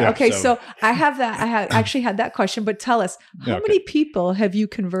yeah. that. Yeah, Okay, so- so I have that. I have actually had that question, but tell us, how Yeah, okay. many people have you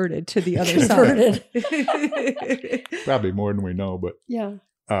converted to the other Converted. side? Probably more than we know, but yeah,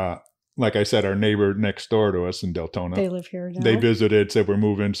 like I said, our neighbor next door to us in Deltona, they live here now. they visited, said we're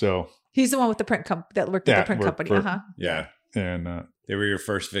moving, so He's the one with the print that worked at Yeah, the print worked company. for- Uh-huh. Yeah. and They were your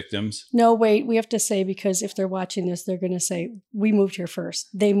first victims. No, wait, we have to say, because if they're watching this, they're going to say, we moved here first.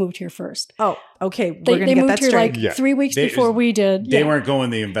 They moved here first. Oh, okay. We're They going to get moved that here straight. like Yeah. 3 weeks They- before we did. They Yeah. weren't going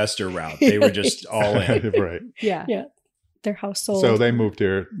the investor route. They were just all in. right. Yeah. Yeah. Their house sold. So they moved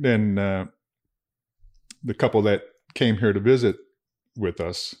here. Then the couple that came here to visit with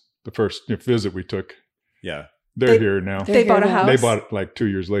us, the first visit we took, Yeah. they're They- here now. They're They bought a here now. house. They bought it like 2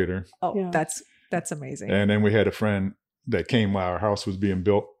 years later. Oh, Yeah. that's amazing. And then we had a friend that came while our house was being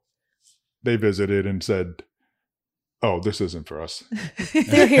built. They visited and said, "Oh, this isn't for us."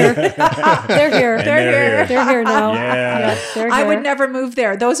 They're here. They're here. And They're here. They're here now. Yeah. they're here. I would never move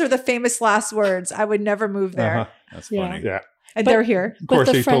there. Those are the famous last words. I would never move there. Uh-huh. That's Yeah. funny. Yeah. And But- they're here. Of course,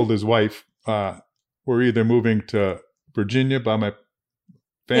 the he friend- told his wife, "We're either moving to Virginia by my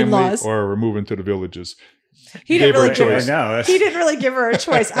family, In-laws. or we're moving to the Villages." He Gave didn't her really a give her. choice. No, He didn't really give her a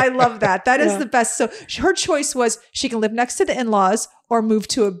choice. I love that. That is Yeah. the best. So her choice was she can live next to the in-laws or move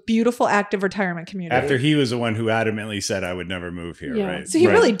to a beautiful active retirement community. After he was the one who adamantly said I would never move here, Yeah. right? so he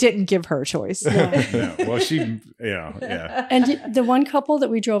Right. really didn't give her a choice. No. Well, yeah. And the one couple that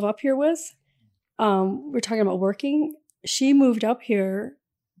we drove up here with, we're talking about working. She moved up here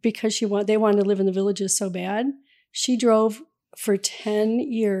because they wanted to live in the Villages so bad. She drove for 10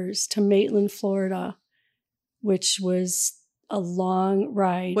 years to Maitland, Florida, which was a long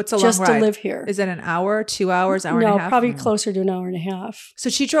ride. What's a long just ride? to live here? Is it an hour, 2 hours, hour no, and a half? probably closer to an hour and a half So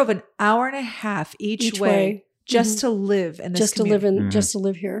she drove an hour and a half each way just to live in this just to live community. in, just to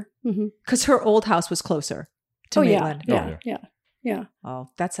live here. Mm-hmm. Because her old house was closer to Oh yeah, Maitland. yeah. Oh,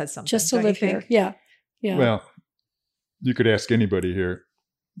 that says something. Just to don't you live here. think? Yeah. Well, you could ask anybody here,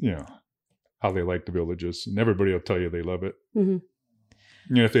 how they like the Villages, and everybody will tell you they love it. hmm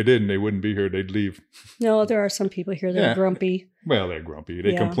If they didn't, they wouldn't be here. They'd leave. No, there are some people here that Yeah. are grumpy. Well, they're grumpy.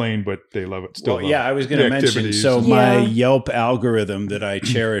 They Yeah. complain, but they love it. Still, Well, love yeah, I was going the to mention. activities. So my Yeah. Yelp algorithm that I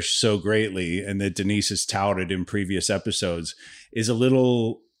cherish so greatly, and that Denise has touted in previous episodes, is a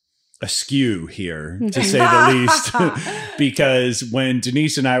little askew here, to say the least. Because when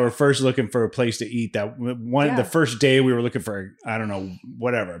Denise and I were first looking for a place to eat, the first day we were looking for, I don't know,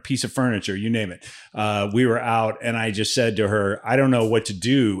 whatever, a piece of furniture, you name it. We were out, and I just said to her, I don't know what to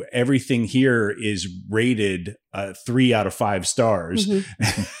do. Everything here is rated 3 out of 5 stars. Mhm.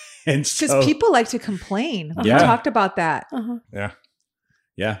 And Because so, people like to complain. We Yeah. talked about that. Uh-huh.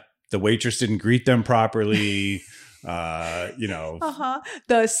 yeah, the waitress didn't greet them properly.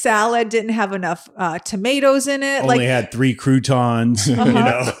 The salad didn't have enough tomatoes in it. Only had 3 croutons. It's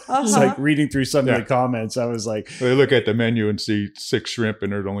Uh-huh. like reading through some Yeah. of the comments. I was like, They look at the menu and see 6 shrimp,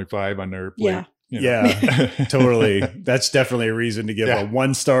 and there's only 5 on their plate. Yeah. yeah, totally. That's definitely a reason to give Yeah. a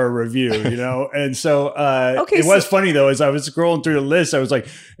 1-star review, And so Okay, it was funny though, as I was scrolling through the list, I was like,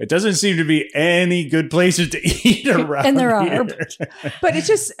 it doesn't seem to be any good places to eat around And there are. here. But it's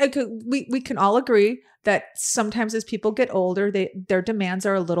just, we can all agree that sometimes as people get older, their demands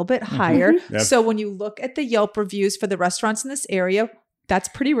are a little bit higher. Yep. So when you look at the Yelp reviews for the restaurants in this area, that's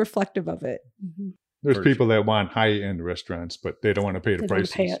pretty reflective of it. Mhm. There's people that want high-end restaurants, but they don't want to pay the They don't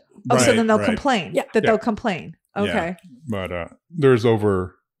prices. pay it. Oh, so Right, then they'll right. complain. Yeah. That Yeah. they'll complain. Okay. But there's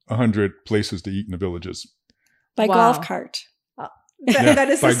over 100 places to eat in the villages. By Wow. golf cart. That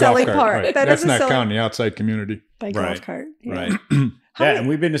is By the golf selling cart, part. right. That That's is the not selling. counting the outside community. By Right. golf cart. Yeah. Right. How yeah, many- and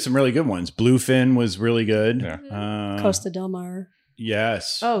we've been to some really good ones. Bluefin was really good. Yeah. Costa Del Mar.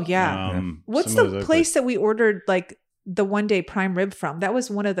 Yes. Oh, yeah. What's some of the those place that we ordered like the one day prime rib from? That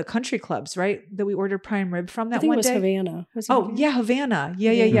was one of the country clubs, right? That we ordered prime rib from I that think one it was day. Havana. Was it Oh, Havana? yeah, Havana.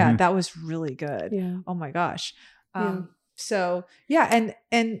 Yeah. Mhm. That was really good. Yeah. Oh my gosh. Yeah. So yeah,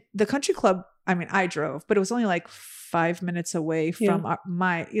 and the country club, I mean, I drove, but it was only like 5 minutes away from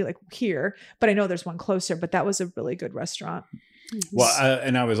my like here, but I know there's one closer, but that was a really good restaurant. Well,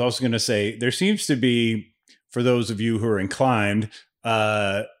 and I was also going to say there seems to be, for those of you who are inclined,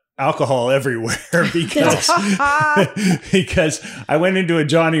 alcohol everywhere because because I went into a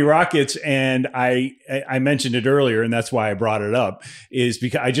Johnny Rockets and I mentioned it earlier and that's why I brought it up, is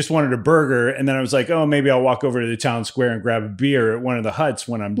because I just wanted a burger and then I was like, oh, maybe I'll walk over to the town square and grab a beer at one of the huts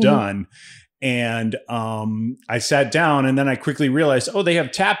when I'm done. And I sat down and then I quickly realized, oh, they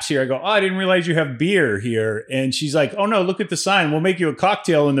have taps here. I go, oh, I didn't realize you have beer here. And she's like, oh, no, look at the sign. We'll make you a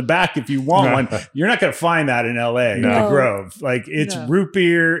cocktail in the back if you want one. You're not going to find that in LA, No. the Grove. Like it's No. root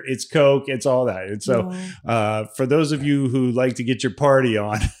beer, it's Coke, it's all that. And so for those of you who like to get your party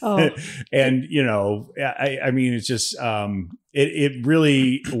on, Oh. and, you know, I mean, it's just, it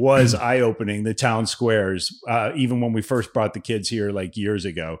really was eye-opening, the town squares, even when we first brought the kids here like years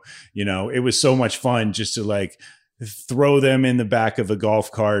ago. You know, it was so much fun just to like throw them in the back of a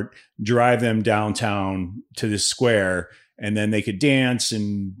golf cart, drive them downtown to the square, and then they could dance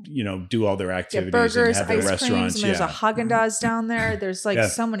and, you know, do all their Yeah, activities burgers, and have their ice creams. restaurants. And there's Yeah. a Haagen-Dazs down there. There's like Yeah.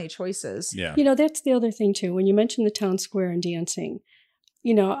 so many choices. Yeah. You know, that's the other thing too. When you mentioned the town square and dancing,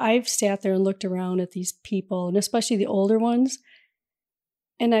 you know, I've sat there and looked around at these people, and especially the older ones,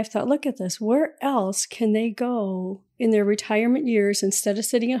 and I've thought, look at this. Where else can they go in their retirement years instead of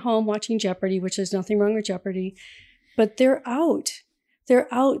sitting at home watching Jeopardy, which there's nothing wrong with Jeopardy, but they're out. They're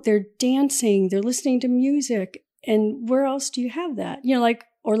out. They're dancing. They're listening to music. And where else do you have that? You know, like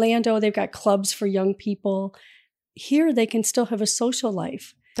Orlando, they've got clubs for young people. Here, they can still have a social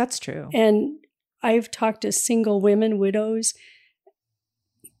life. That's true. And I've talked to single women, widows,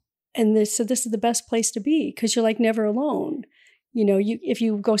 and they said this is the best place to be because you're like never alone. You know, if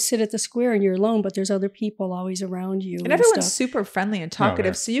you go sit at the square and you're alone, but there's other people always around you. And everyone's stuff. super friendly and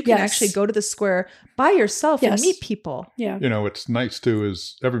talkative. yeah. So you can Yes. actually go to the square by yourself and Yes. meet people. Yeah. You know, what's nice too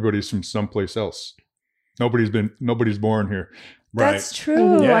is everybody's from someplace else. Nobody's born here. Right. That's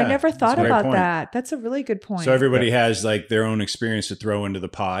true. Yeah, I never that's thought a great about point. that. That's a really good point. So everybody has like their own experience to throw into the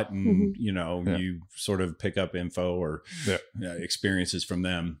pot, and Mhm. you know, Yeah. you sort of pick up info or Yeah. experiences from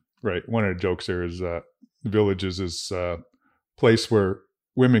them. Right. One of the jokes there is the Villages is a place where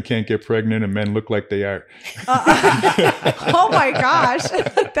women can't get pregnant and men look like they are. Oh my gosh.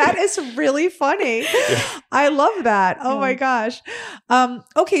 That is really funny. I love that. Oh my gosh.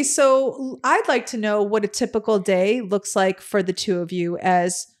 Okay. So I'd like to know what a typical day looks like for the two of you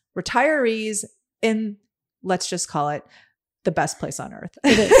as retirees in, let's just call it, the best place on earth.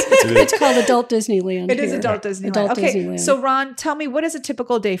 It is. It's called Adult Disneyland. It is here. adult Disneyland. Adult Okay. Disneyland. So Ron, tell me, what is a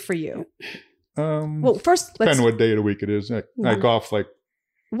typical day for you? Well, first, let's, Depending what day of the week it is. I Mhm. golf like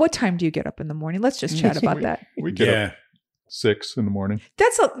what time do you get up in the morning? Let's just chat about that. we get Yeah. up 6 in the morning.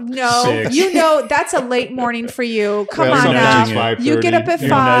 That's no, 6. you know, that's a late morning for you. Come Well, on sometimes now. it's You get up at 5:30.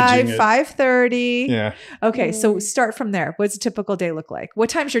 nudging it. 5:30. Yeah. Okay, so start from there. What's a typical day look like? What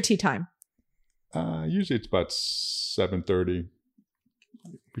time's your tea time? Usually it's about 7:30,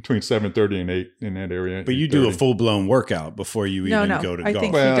 between 7:30 and 8 in that area. But you do a 8:30. full blown workout before you No, even no, go to I golf.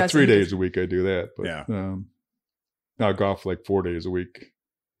 think- he Well, does 3 it. days a week I do that. But Yeah. I golf like 4 days a week.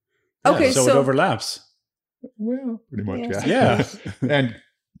 Okay, so it so overlaps. Well, pretty much, Yes. yeah. Yeah. And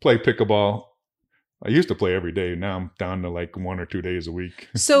play pickleball. I used to play every day. Now I'm down to like 1 or 2 days a week.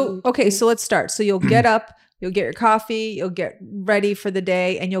 so okay, so let's start. So you'll get up, you'll get your coffee, you'll get ready for the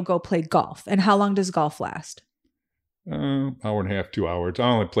day, and you'll go play golf. And how long does golf last? Hour and a half, 2 hours. I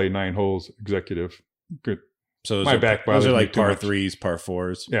only play 9 holes executive. Good. So those My are, back those are bothers me like too par much. threes, par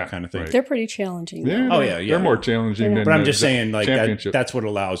fours, Yeah, kind of thing. right. They're pretty challenging. Yeah. though. Oh, yeah, yeah. They're more challenging than But I'm the- just saying, like that, championship. that's what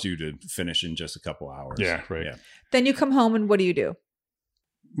allows you to finish in just a couple hours. Yeah, right. Yeah. Then you come home and what do you do?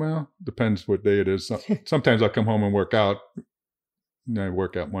 Well, depends what day it is. Sometimes I'll come home and work out. I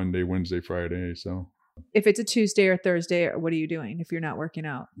work out Monday, Wednesday, Friday. So If it's a Tuesday or Thursday, what are you doing if you're not working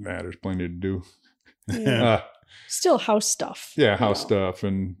out? there's plenty to do. Yeah. Still house stuff. Yeah, house you know. stuff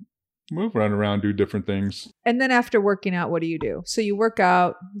and move around, do different things. And then after working out, what do you do? So you work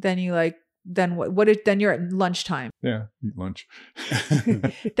out, then you like then then you're at lunchtime. Yeah, eat lunch.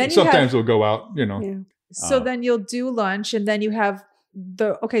 Then you Sometimes we'll go out, Yeah. So then you'll do lunch, and then you have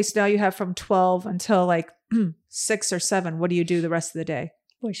so now you have from 12 until like 6 or 7. What do you do the rest of the day?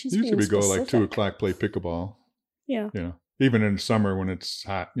 Boy, she's Usually we being go like 2 specific. o'clock, play pickleball. Yeah. Even in the summer when it's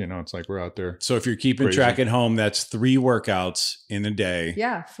hot, it's like we're out there. So if you're keeping Crazy. track at home, that's 3 workouts in a day.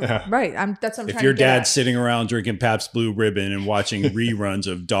 Yeah, Yeah. right. That's what I'm If trying your to get dad's sitting around drinking Pabst Blue Ribbon and watching reruns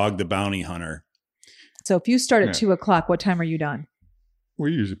of Dog the Bounty Hunter. at. So if you start at Yeah. 2 o'clock, what time are you done?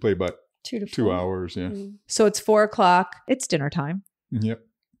 We usually play about 2 to 2 4. hours. Yeah. Mm. So it's 4 o'clock. It's dinner time. Yep.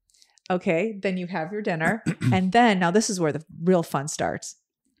 Okay, then you have your dinner. And then now this is where the real fun starts.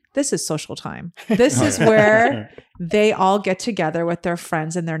 This is social time. This is where they all get together with their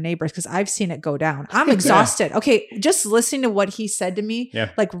friends and their neighbors because I've seen it go down. I'm exhausted. Okay, just listening to what he said to me,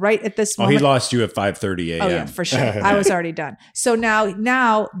 Yeah. like right at this Oh, moment. he lost you at 5:30 a.m. Oh yeah, for sure. I was already done. So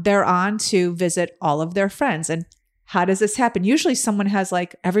now they're on to visit all of their friends. And how does this happen? Usually someone has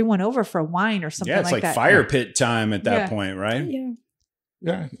like everyone over for wine or something Yeah, it's like that. fire pit time at that Yeah. point, right? Yeah.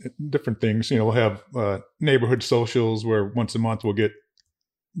 Yeah. Different things. We'll have neighborhood socials where once a month we'll get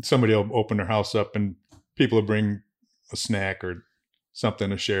somebody will open their house up and people will bring a snack or something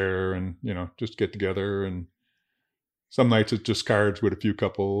to share and, just get together. And some nights it's just cards with a few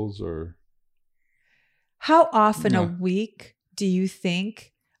couples or. How often a Yeah. week do you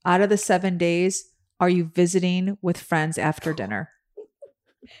think out of the 7 days are you visiting with friends after dinner?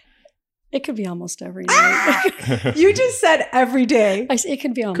 It could be almost every night. You just said every day. It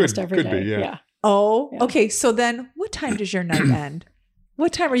could be almost every could day. be, yeah. Oh, Yeah. okay. So then what time does your night end?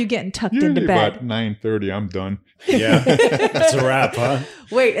 What time are you getting tucked Usually into about bed? 9:30, I'm done. Yeah. That's a wrap, huh?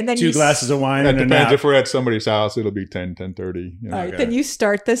 Wait, and then 2 glasses of wine That and a depends. nap. If we're at somebody's house, it'll be 10:30. All right, Okay. then you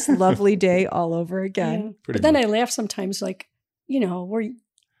start this lovely day all over Yeah. again. Pretty But then much. I laugh sometimes, like, we're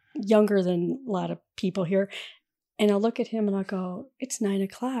younger than a lot of people here. And I'll look at him and I'll go, it's 9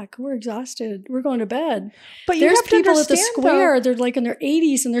 o'clock. We're exhausted. We're going to bed. But you There's have to people at the understand, though, square. They're like in their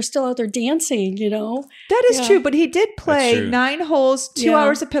 80s and they're still out there dancing, that is Yeah. true. But he did play true. 9 holes, 2 Yeah.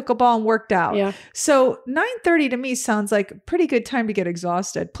 hours of pickleball, and worked out. Yeah. So 9:30 to me sounds like a pretty good time to get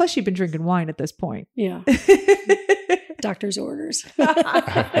exhausted. Plus, you've been drinking wine at this point. Yeah. Doctor's orders.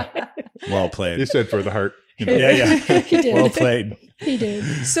 Well played. You said for the heart. Yeah, yeah. He did. Well played. He did.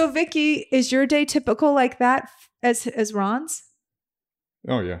 So, Vicky, is your day typical like that as Ron's?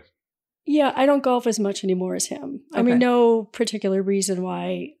 Oh, yeah. Yeah, I don't golf as much anymore as him. I Okay. mean, no particular reason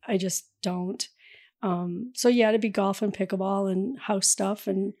why. I just don't. So yeah, it'd be golf and pickleball and house stuff,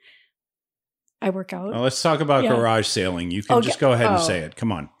 and I work out. Well, let's talk about Yeah. garage sailing. You can Okay. just go ahead and Oh. say it.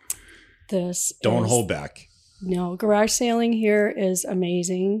 Come on. This Don't is- hold back. No, garage sailing here is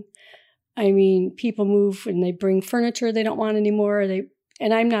amazing. I mean, people move and they bring furniture they don't want anymore.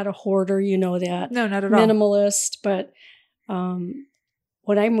 And I'm not a hoarder, you know that. No, not at all. Minimalist, but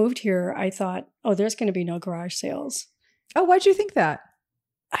when I moved here, I thought, oh, there's going to be no garage sales. Oh, why'd you think that?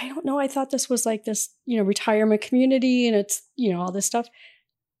 I don't know. I thought this was like this, retirement community and it's, all this stuff.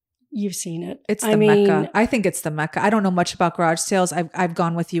 You've seen it. It's the Mecca. I think it's the Mecca. I don't know much about garage sales. I've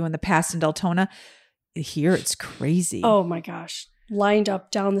gone with you in the past in Deltona. Here, it's crazy. Oh my gosh. Lined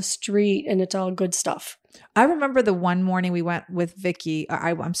up down the street and it's all good stuff. I remember the one morning we went with Vicky.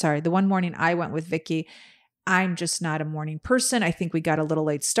 I'm sorry. The one morning I went with Vicky. I'm just not a morning person. I think we got a little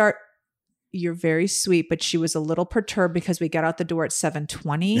late start. You're very sweet, but she was a little perturbed because we got out the door at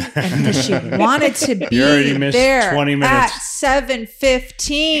 7:20 and because she wanted to be You already missed there 20 at minutes.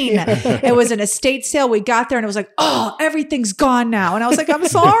 7:15. It was an estate sale. We got there and it was like, oh, everything's gone now. And I was like, I'm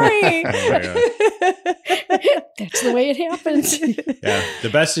sorry. That's the way it happens. Yeah. The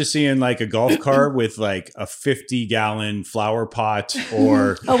best is seeing like a golf cart with like a 50-gallon flower pot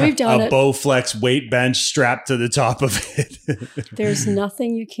or Oh, we've done a it. Bowflex weight bench strapped to the top of it. There's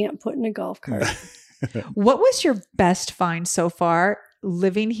nothing you can't put in a golf cart. What was your best find so far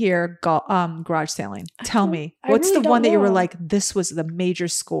living here, garage sailing? Tell me. I What's really the one don't that you were know. like, this was the major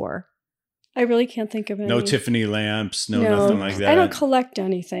score? I really can't think of any. No Tiffany lamps, no nothing like that. I don't collect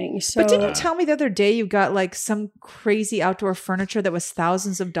anything. So But didn't you tell me the other day you got like some crazy outdoor furniture that was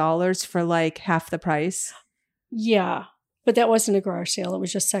thousands of dollars for like half the price? yeah, but that wasn't a garage sale. It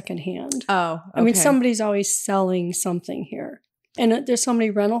was just secondhand. Oh, okay. I mean, somebody's always selling something here. And there's so many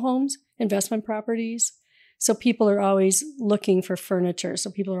rental homes, investment properties. So people are always looking for furniture. So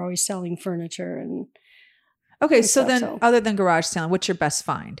people are always selling furniture. And Okay, and so stuff, then so. other than garage sailing, what's your best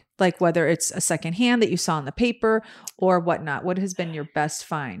find? Like whether it's a secondhand that you saw in the paper or whatnot. What has been your best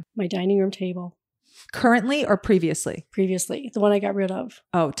find? my dining room table Currently or previously? previously, the one I got rid of.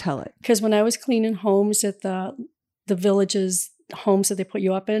 Oh, tell it. Because when I was cleaning homes at the villages, homes that they put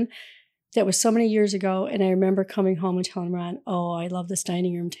you up in, that was so many years ago. And I remember coming home and telling Ron, oh, I love this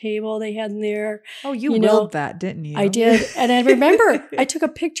dining room table they had in there. Oh, you know, willed that, didn't you? I did. And I remember I took a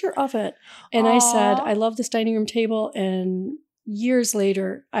picture of it and I said, Aw. I love this dining room table. And years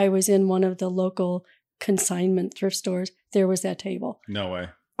later, I was in one of the local consignment thrift stores. There was that table. No way.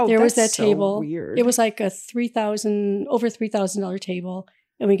 Oh, There was that's that table. So weird. It was like a over $3,000 table.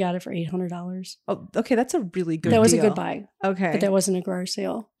 And we got it for $800. Oh, okay. That's a really good. That was a deal. good buy. Okay. But that wasn't a garage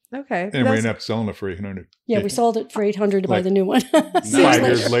sale. Okay. And we ended up selling it for $800. Yeah, we sold it for $800 to buy Like, the new one. 5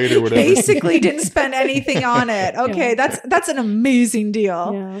 years later, whatever. basically didn't spend anything on it. Okay, Yeah. that's an amazing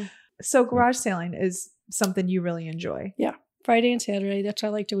deal. Yeah. So garage sailing is something you really enjoy. Friday and Saturday. That's what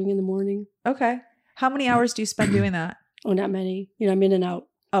I like doing in the morning. Okay. How many hours do you spend doing that? Oh, not many. I'm in and out.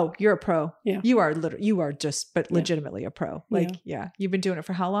 Oh, you're a pro. Yeah. You are just, but Yeah. legitimately a pro. Like, yeah. You've been doing it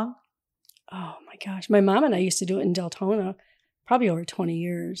for how long? Oh my gosh. My mom and I used to do it in Deltona probably over 20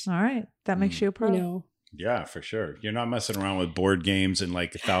 years. All right. That makes you a pro. You know, Yeah, for sure. You're not messing around with board games and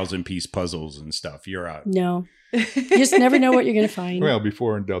like 1,000-piece puzzles and stuff. You're out. no. You just never know what you're going to find. Well,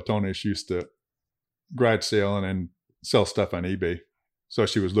 before in Deltona, she used to garage sale and then sell stuff on eBay. So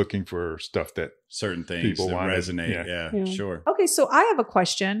she was looking for stuff that Certain things People that wanted- resonate. yeah. Yeah, Yeah. sure. Okay, so I have a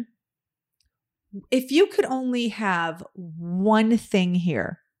question. If you could only have one thing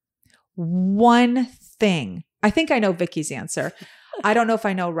here, one thing. I think I know Vicky's answer. I don't know if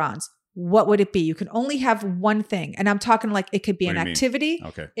I know Ron's. What would it be? You can only have one thing. And I'm talking like it could be What an do you mean? activity.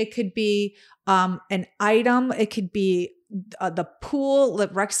 Okay. It could be an item. It could be the pool, the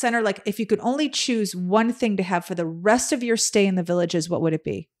rec center. Like if you could only choose one thing to have for the rest of your stay in the Villages, what would it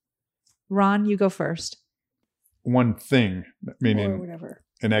be? Ron, you go first. one thing, Or meaning whatever.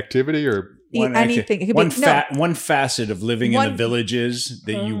 an activity or Anything. It could one, be, no, one facet of living in One- the Villages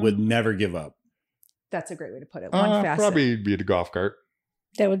that you would never give up. that's a great way to put it. One facet. probably be the golf cart.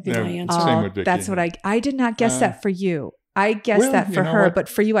 That would be Yeah. my answer. Same Oh, with Vicky. that's what I did not guess Uh, that for you. I guessed well, that you for know her, what? but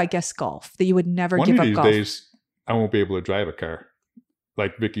for you, I guess golf. That you would never One give of up these golf. days, I won't be able to drive a car.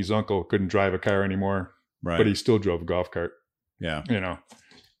 Like Vicky's uncle couldn't drive a car anymore, Right. but he still drove a golf cart. yeah. You know,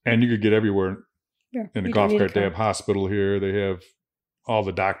 and you could get everywhere Yeah, in a you don't golf need a cart. They car. have hospital here. They have all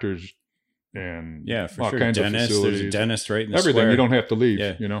the doctors and Yeah, for all sure. kinds Dentist. of There's facilities. a dentist right in the Everything. square. You don't have to leave.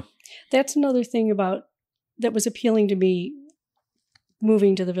 Yeah. You know, That's another thing about that was appealing to me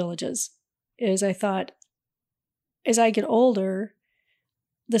moving to the Villages is I thought as I get older,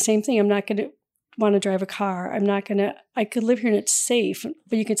 the same thing. I'm not going to want to drive a car. I could live here and it's safe,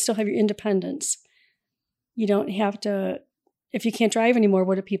 but you can still have your independence. You don't have to, if you can't drive anymore,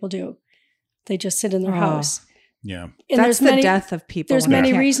 what do people do? They just sit in their Oh. house. Yeah. And That's the death of people. There's when they many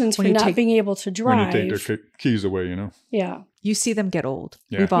can't- reasons for when you not take- being able to when drive. you take their keys away, you know. Yeah. You see them get old.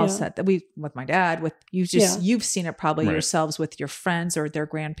 Yeah. We've all Yeah. said that. With my dad, with you, you've seen it probably Right. yourselves with your friends or their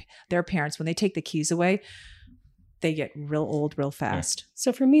parents. When they take the keys away, they get real old real fast.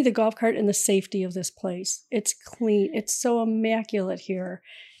 So for me, the golf cart and the safety of this place, it's clean. It's so immaculate here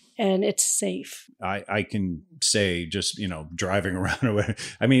and it's safe. I can say just, driving around away.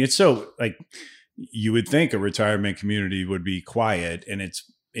 I mean, it's so like you would think a retirement community would be quiet, and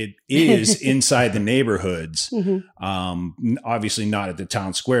it is inside the neighborhoods. Mhm. Obviously not at the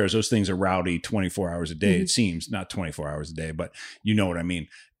town squares. Those things are rowdy 24 hours a day. Mhm. It seems not 24 hours a day, but you know what I mean?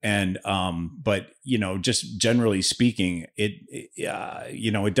 And, but just generally speaking,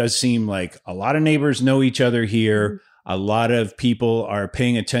 it does seem like a lot of neighbors know each other here. A lot of people are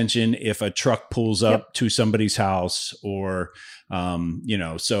paying attention if a truck pulls up to somebody's house or,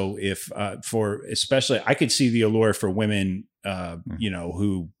 so if, especially I could see the allure for women,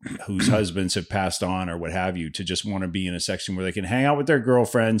 whose husbands have passed on or what have you, to just want to be in a section where they can hang out with their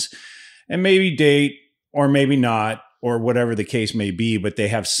girlfriends and maybe date or maybe not, or whatever the case may be, but they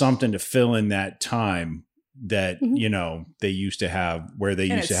have something to fill in that time that, they used to have where they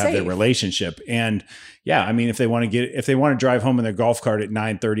used to have their relationship. And yeah, I mean, if they want to drive home in their golf cart at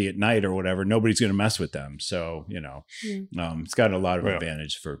 9:30 at night or whatever, nobody's going to mess with them. So, it's got a lot of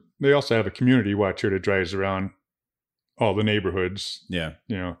advantage for. They also have a community watch here that drives around all the neighborhoods. Yeah.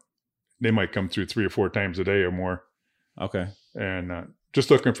 They might come through 3 or 4 times a day or more. Okay. And just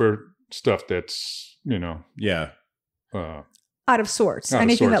looking for stuff that's, Yeah. Out of sorts. Out of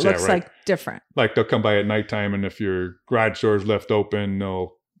Anything sorts, that yeah, looks right. like different. like they'll come by at nighttime, and if your garage door is left open,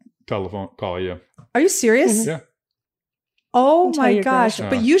 they'll telephone call you. Are you serious? Yeah. Oh Until my your gosh. garage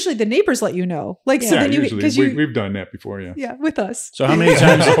door. But usually the neighbors let you know. Like, so Yeah, then you, usually because you, we've done that before. Yeah. yeah, with us. So how many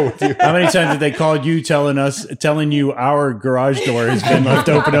times? With you. How many times did they call you telling you our garage door has been left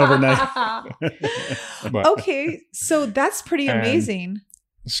open overnight? But Okay. So that's pretty And- amazing.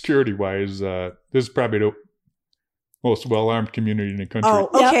 security wise, this is probably most well-armed community in the country. Oh,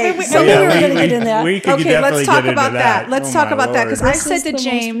 Yeah, okay. we were So, going to get in that. We could okay, definitely let's talk get into about that. Let's Oh, talk my about that because Lord. I said to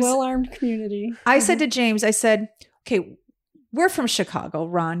James, well-armed community. I said to James, I said, okay, we're from Chicago,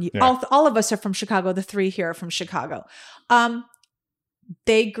 Ron. Yeah. All of us are from Chicago. The three here are from Chicago.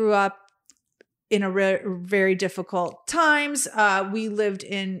 They grew up in very difficult times. We lived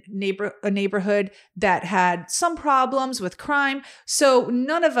in a neighborhood that had some problems with crime. So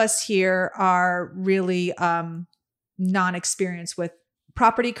none of us here are really non-experienced with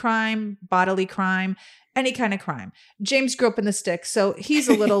property crime, bodily crime, any kind of crime. James grew up in the sticks, so he's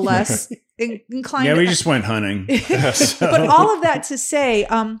a little less inclined. Yeah, we just went hunting. So- But all of that to say,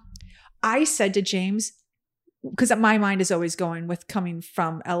 I said to James, because my mind is always going with coming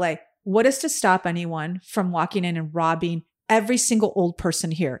from LA, what is to stop anyone from walking in and robbing every single old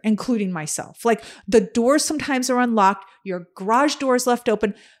person here, including myself? Like the doors sometimes are unlocked, your garage door is left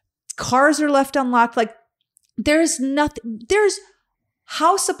open, cars are left unlocked. Like there's nothing, there's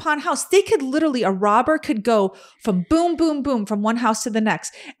house upon house. They could literally, a robber could go from boom, boom, boom, from one house to the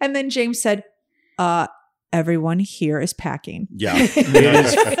next. And then James said, everyone here is packing. Yeah,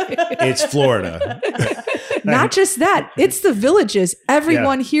 it's Florida. Not just that, it's the villages.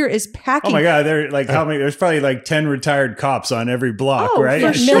 Everyone here is packing. Oh my God, they're like how many? There's probably like 10 retired cops on every block, Oh, right?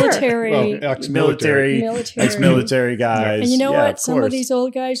 for sure. Military. Well, ex-military. ex-military guys. And you know Yeah, what? of Some of course. these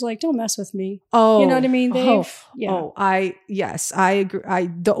old guys like, don't mess with me. Oh, You know what I mean? Oh, Yeah. yes, I agree.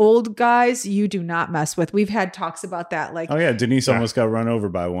 The old guys, you do not mess with. We've had talks about that. Like, Oh yeah, Denise almost got run over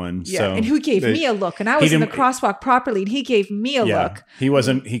by one. yeah, So and who gave They- me a look, and I was in the didn't- crosswalk properly, and he gave me a look.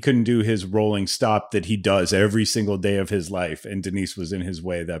 he couldn't do his rolling stop that he does every single day of his life, and Denise was in his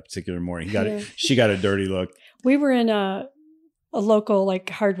way that particular morning. Yeah. She got a dirty look. We were in a local like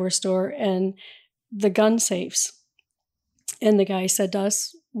hardware store and the gun safes. And the guy said to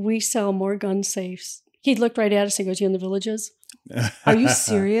us, we sell more gun safes. He looked right at us and goes, you in the villages? Are you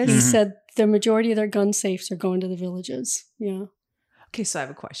serious? He said the majority of their gun safes are going to the villages. Yeah. Okay, so I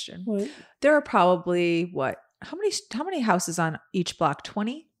have a question. What? There are probably how many houses on each block?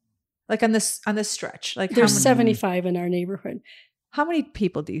 20? Like on this stretch? Like There's how many, 75 in our neighborhood. how many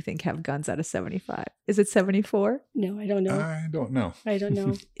people do you think have guns out of 75? Is it 74? No, I don't know. I don't know. I don't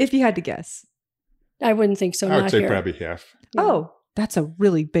know. If you had to guess. I wouldn't think so. I would Not say here. probably half. Yeah. Oh, that's a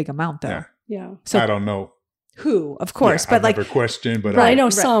really big amount though. Yeah. Yeah. So I don't know. who, of course, Yeah, but I've like never questioned, but I know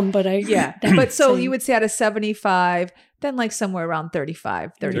right. some, but I yeah. But so you would say out of 75, then like somewhere around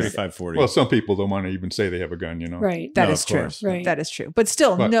 35, 36. 35, 40. well, some people don't want to even say they have a gun. You know, right. That No, is of true. course. Right. That is true. But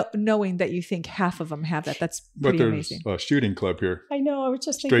still, But- knowing that you think half of them have that's But pretty there's amazing. a shooting club here, I know. I was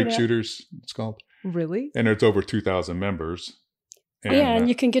just thinking Straight that. Shooters, it's called, Really? and there's over 2,000 members. Yeah, and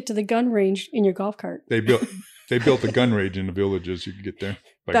you can get to the gun range in your golf cart. they built a gun range in the villages. You could get there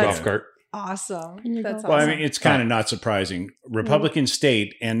by That's- golf cart. Awesome. And you That's go- Well, awesome. I mean, it's kind of not surprising. Republican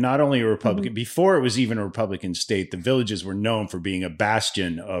state, and not only a Republican, before it was even a Republican state, the villages were known for being a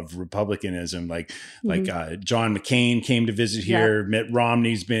bastion of Republicanism. Like John McCain came to visit here, Mitt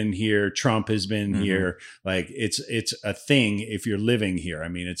Romney's been here, Trump has been here. Like it's a thing if you're living here. I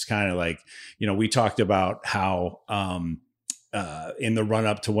mean, it's kind of like, we talked about how in the run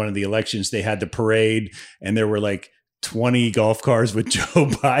up to one of the elections, they had the parade, and there were like 20 golf cars with Joe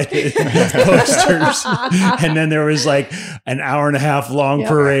Biden posters. And then there was like an hour and a half long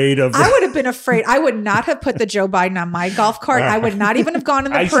parade of. I would have been afraid. I would not have put the Joe Biden on my golf cart. I would not even have gone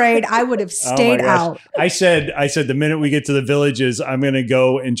in the parade. I would have Oh my stayed gosh. out. I said the minute we get to the villages, I'm going to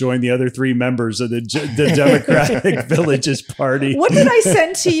go and join the other 3 members of the Democratic Villages Party. What did I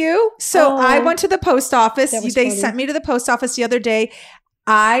send to you? So Oh. I went to the post office. That was They funny. sent me to the post office the other day.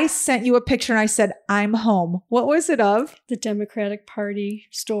 I sent you a picture and I said, I'm home. What was it of? The Democratic Party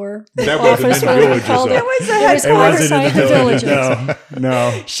store. That wasn't office, in the whatever you villages, called though. it. It was a It was It headquarters. wasn't in outside the the villages.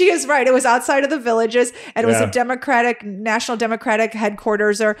 No. She is right. It was outside of the villages, and it was Yeah. a National Democratic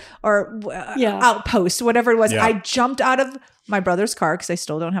headquarters or Yeah. outpost, whatever it was. Yeah. I jumped out of my brother's car because I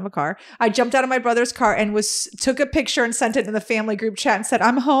still don't have a car. I jumped out of my brother's car and took a picture and sent it in the family group chat and said,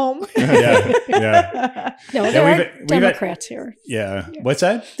 "I'm home." Yeah. No, Yeah, there we've are had- Democrats here. Yeah. What's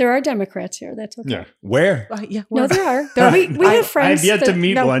that? There are Democrats here. That's okay. Yeah. Where? Yeah, No, there are. There- we I- have friends. I've yet to that-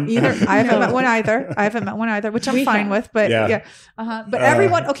 meet No, one. either. I haven't No. met one either. Which I'm We fine have. with. But Yeah. yeah. But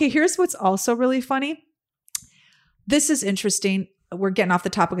everyone. Okay, here's what's also really funny. This is interesting. We're getting off the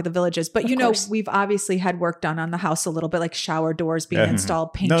topic of the villages, but Of course. we've obviously had work done on the house a little bit, like shower doors being Yeah.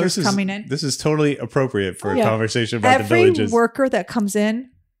 installed, painters coming in. This is totally appropriate for a Yeah. conversation about the Every villages. worker that comes in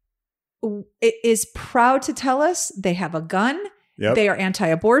is proud to tell us they have a gun. Yep. They are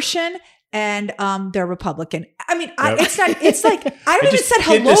anti-abortion. and they're Republican. I mean, it's like, I haven't even said get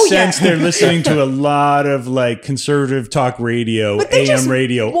hello the sense yet. they're listening to a lot of like conservative talk radio, But they just AM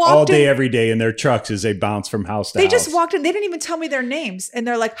radio, walked all day, in- every day in their trucks as they bounce from house to They house. just walked in. They didn't even tell me their names. And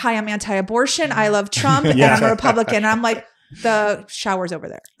they're like, hi, I'm anti-abortion. I love Trump and Yeah. I'm a Republican. And I'm like, the shower's over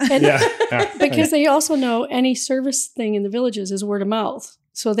there. And Yeah. because they also know any service thing in the villages is word of mouth.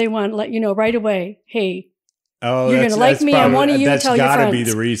 So they want to let you know right away, hey, Oh, You're that's- gonna like that's me, and one of you That's tell your gotta be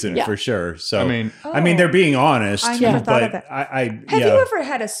friends. the reason Yeah. for sure. So I mean, they're being honest. I never thought of but that. I Have yeah. you ever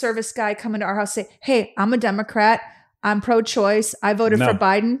had a service guy come into our house say, hey, I'm a Democrat. I'm pro-choice. I voted No. for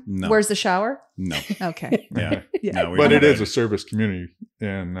Biden. No. Where's the shower? No. Okay. Yeah. Yeah. No, we but it haven't. is a service community,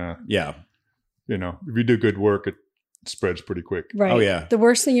 and Yeah. you know, if you do good work, it spreads pretty quick. right. Oh, yeah. The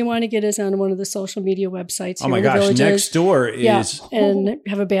worst thing you want to get is on one of the social media websites. Oh here my in the gosh. villages. Next door Yeah, is and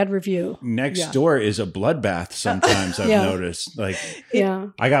have a bad review. Yeah. door is a bloodbath sometimes I've Yeah. noticed. Like Yeah.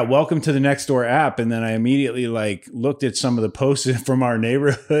 I got welcome to the Nextdoor app, and then I immediately like looked at some of the posts from our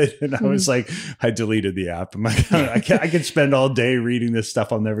neighborhood, and I was like, I deleted the app. I'm like, I can spend all day reading this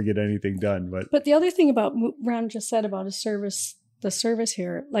stuff. I'll never get anything done. But But the other thing about what Ron just said about the service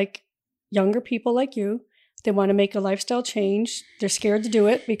here, like younger people like you, they want to make a lifestyle change. They're scared to do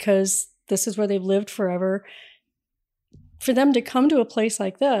it because this is where they've lived forever. For them to come to a place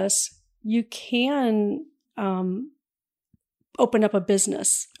like this, you can open up a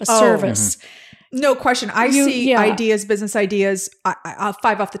business, a Oh. service. No question. I You- see yeah. ideas, business ideas, I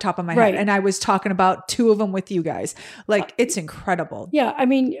 5 off the top of my Right. head. And I was talking about 2 of them with you guys. Like, it's incredible. Yeah, I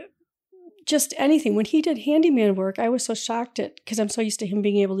mean, just anything. When he did handyman work, I was so shocked at because I'm so used to him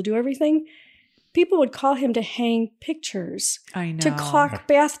being able to do everything. People would call him to hang pictures, I know. to caulk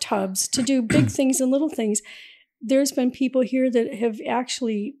bathtubs, to do big things and little things. There's been people here that have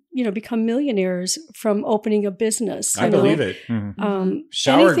actually, become millionaires from opening a business. I believe it.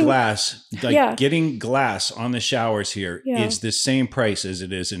 Shower anything- glass, like Yeah. getting glass on the showers here Yeah. is the same price as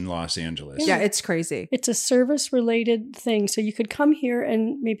it is in Los Angeles. Yeah, it's crazy. It's a service related thing. So you could come here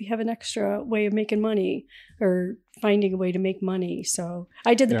and maybe have an extra way of making money or finding a way to make money. So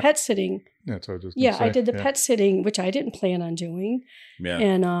I did the Yeah. pet sitting. That's what I was just Yeah, gonna I say. did the Yeah. pet sitting, which I didn't plan on doing. Yeah.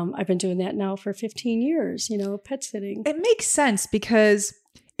 And I've been doing that now for 15 years, pet sitting. It makes sense because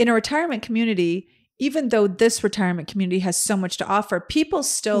in a retirement community, even though this retirement community has so much to offer, people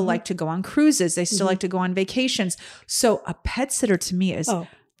still like to go on cruises. They still like to go on vacations. So a pet sitter to me is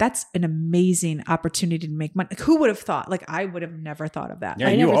that's an amazing opportunity to make money. Like, who would have thought? Like, I would have never thought of that. Yeah,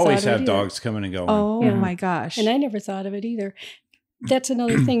 I you never always thought of it have either. dogs coming and going. Oh Yeah. my gosh. And I never thought of it either. That's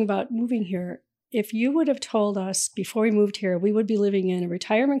another thing about moving here. If you would have told us before we moved here, we would be living in a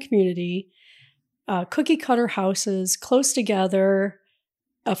retirement community, cookie cutter houses, close together,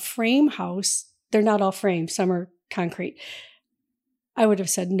 a frame house. They're not all framed, some are concrete. I would have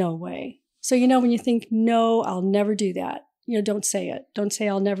said, no way. So, when you think, no, I'll never do that, don't say it. Don't say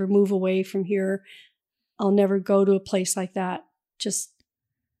I'll never move away from here. I'll never go to a place like that. Just,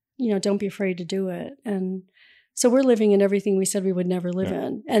 don't be afraid to do it. And so we're living in everything we said we would never live in.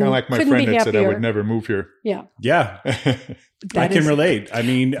 And Kind of like my couldn't friend be that said I happier. would never move here. Yeah. Yeah. I That can is- relate. I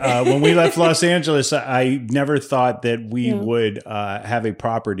mean, when we left Los Angeles, I never thought that we Yeah. would have a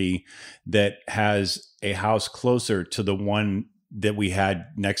property that has a house closer to the one that we had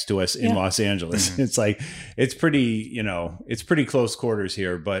next to us in Yeah. Los Angeles. It's like, it's pretty, it's pretty close quarters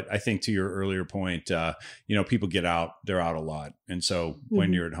here. But I think to your earlier point, people get out, they're out a lot. And so when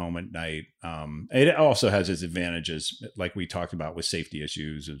Mhm. you're at home at night, it also has its advantages, like we talked about with safety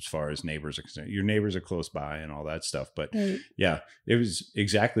issues as far as neighbors are concerned. Your neighbors are close by and all that stuff. But Right. yeah, it was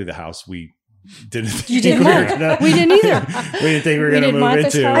exactly the house we didn't. You think didn't we were want. gonna- We didn't either. we didn't think we were We going to didn't move want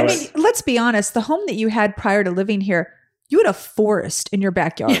this into. house. I mean, let's be honest. The home that you had prior to living here, you had a forest in your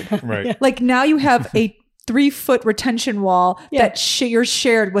backyard. Right. Like, now you have a 3-foot retention wall Yeah. that you're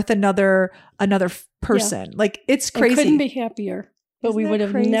shared with another person. Like, it's I crazy. couldn't be happier, but Isn't we that would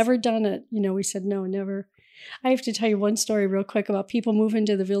have crazy? never done it. We said no, never. I have to tell you one story real quick about people moving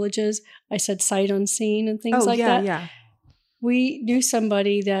to the villages. I said sight unseen and things like that. Yeah. We knew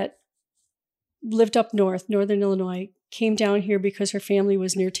somebody that lived up north, northern Illinois, came down here because her family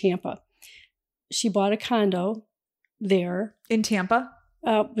was near Tampa. She bought a condo there, In Tampa.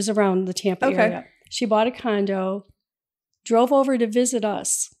 was around the Tampa Okay. area. She bought a condo, drove over to visit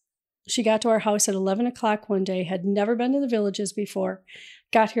us. She got to our house at 11 o'clock one day, had never been to the villages before,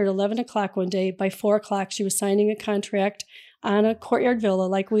 got here at 11 o'clock one day. By 4 o'clock, she was signing a contract on a courtyard villa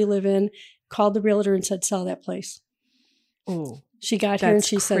like we live in, called the realtor and said, sell that place. Oh, She got here and That's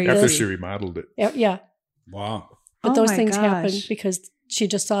she said, crazy. After this. she remodeled it. Yeah. Wow. But Oh those my things happen gosh. because she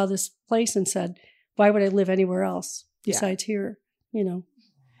just saw this place and said, why would I live anywhere else Yeah. besides here?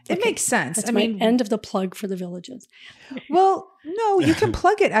 It makes sense. That's my end of the plug for the Villages. Well, no, you can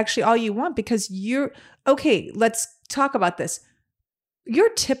plug it actually all you want because okay, let's talk about this.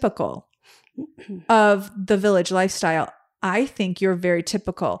 You're typical of the village lifestyle. I think you're very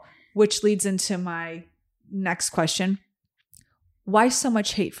typical, which leads into my next question. Why so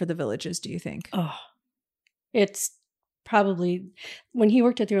much hate for the Villages, do you think? Oh, it's probably when he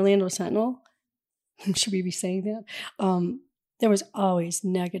worked at the Orlando Sentinel. Should we be saying that? There was always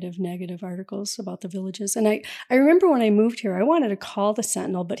negative articles about the Villages. And I remember when I moved here, I wanted to call the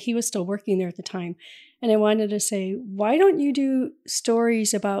Sentinel, but he was still working there at the time. And I wanted to say, why don't you do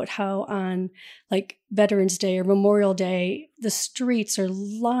stories about how on like Veterans Day or Memorial Day, the streets are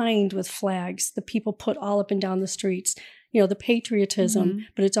lined with flags, the people put all up and down the streets, the patriotism,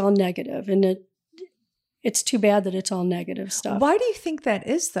 but it's all negative. And it's too bad that it's all negative stuff. Why do you think that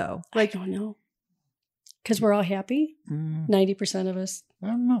is though? I don't know. Because we're all happy? 90% of us. I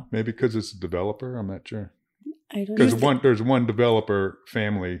don't know. Maybe because it's a developer. I'm not sure. I don't know. Because there's one developer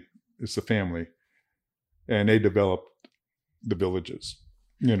family. It's a family. And they developed the Villages.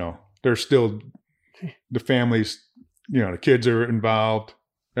 They're still, the families, the kids are involved,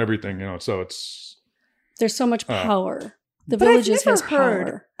 everything, so it's. There's so much power. The but Villages I've never has heard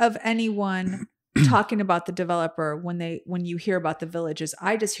power. of anyone talking about the developer when you hear about the Villages.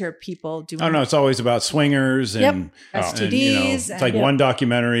 I just hear people doing. Oh no, it's always about swingers and STDs. It's like one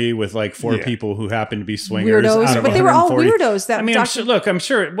documentary with like four people who happen to be swingers. Weirdos, out of but they were all 140. weirdos. That I'm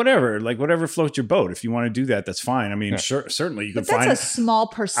sure whatever floats your boat. If you want to do that, that's fine. I mean, certainly you can but that's find a small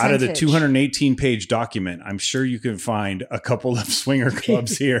percentage out of the 218 page document. I'm sure you can find a couple of swinger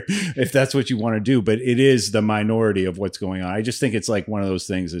clubs here if that's what you want to do. But it is the minority of what's going on. I just think it's like one of those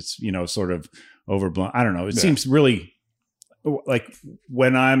things that's sort of overblown. I don't know. It seems really like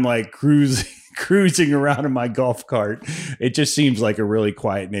when I'm like cruising around in my golf cart, it just seems like a really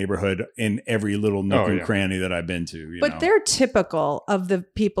quiet neighborhood in every little nook and cranny that I've been to. But they're typical of the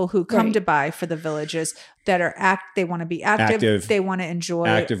people who come to buy for the Villages that are they want to be active. They want to enjoy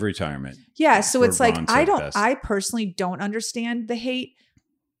active retirement. Yeah. So it's like, I personally don't understand the hate.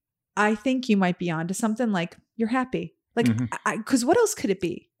 I think you might be onto something. Like you're happy. Like, because what else could it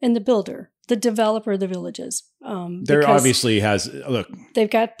be? And the builder, the developer of the Villages. There obviously they've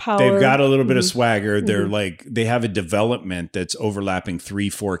got power. They've got a little bit of swagger. They're they have a development that's overlapping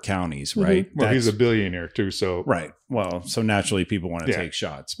 3-4 counties, right? Well, he's a billionaire too. So, right. Well, so naturally people want to take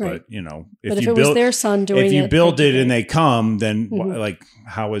shots, but if it was their son doing it, if you build it and they come, then like,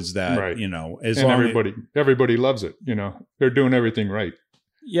 how is that, right. as long everybody loves it, they're doing everything right.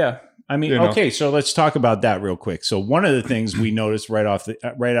 Yeah. I mean, okay, so let's talk about that real quick. So one of the things we noticed right out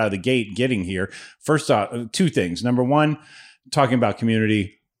of the gate getting here, first off, two things. Number one, talking about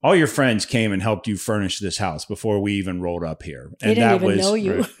community, all your friends came and helped you furnish this house before we even rolled up here. And they didn't even know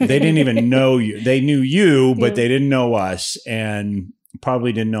you. They didn't even know you. They knew you, but they didn't know us and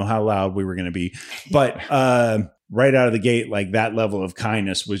probably didn't know how loud we were going to be. But right out of the gate, like that level of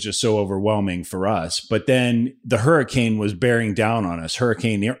kindness was just so overwhelming for us. But then the hurricane was bearing down on us.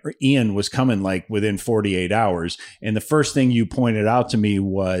 Hurricane Ian was coming like within 48 hours. And the first thing you pointed out to me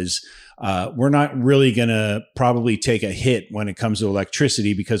was, we're not really going to probably take a hit when it comes to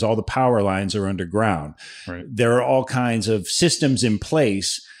electricity because all the power lines are underground. Right. There are all kinds of systems in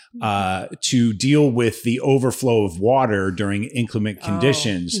place to deal with the overflow of water during inclement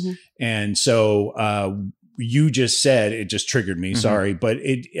conditions. And so, you just said, it just triggered me, sorry, but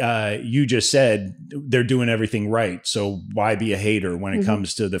you just said they're doing everything right. So why be a hater when it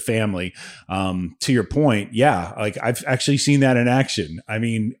comes to the family? To your point, yeah, like I've actually seen that in action. I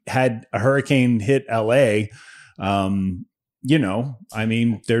mean, had a hurricane hit LA,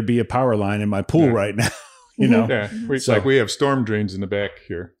 there'd be a power line in my pool right now, Yeah, we have storm drains in the back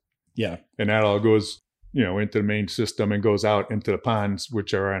here. Yeah. And that all goes, into the main system and goes out into the ponds,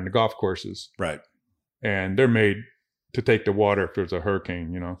 which are on the golf courses. Right. And they're made to take the water if there's a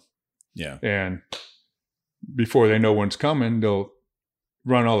hurricane, Yeah. And before they know when's coming, they'll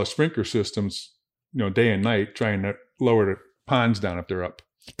run all the sprinkler systems, day and night, trying to lower the ponds down if they're up.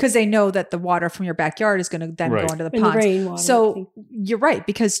 Because they know that the water from your backyard is going to then go into the ponds. Rainwater, so you're right,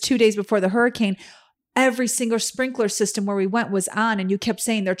 because 2 days before the hurricane, every single sprinkler system where we went was on, and you kept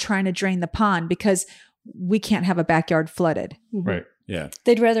saying they're trying to drain the pond because we can't have a backyard flooded. Right. Yeah.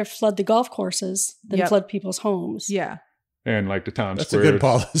 They'd rather flood the golf courses than flood people's homes. Yeah. And like the town That's squares. a good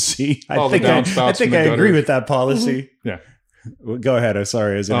policy. I think I agree with that policy. Yeah. Well, go ahead. I'm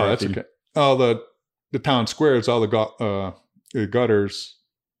sorry. That's okay. All the town squares, all the gutters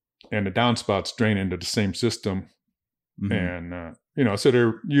and the downspouts drain into the same system. And, so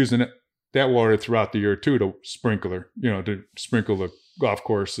they're using that water throughout the year too to sprinkle the golf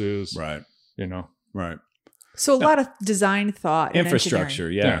courses. Right. You know, Right. So a lot of design thought and Infrastructure.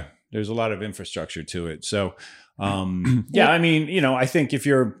 engineering. Yeah. There's a lot of infrastructure to it. So, yeah, I mean, you know, I think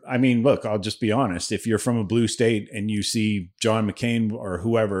look, I'll just be honest. If you're from a blue state and you see John McCain or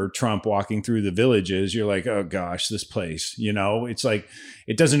whoever, Trump walking through the villages, you're like, oh gosh, this place, you know, it's like,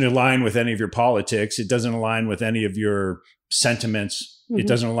 it doesn't align with any of your politics. It doesn't align with any of your sentiments. It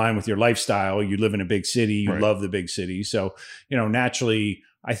doesn't align with your lifestyle. You live in a big city. You love the big city. So, you know, naturally,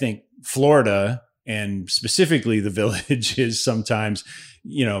 I think Florida and specifically the villages sometimes,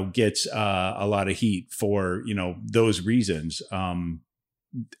 you know, gets a lot of heat for, you know, those reasons.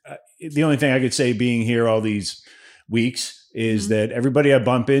 The only thing I could say being here all these weeks is that everybody I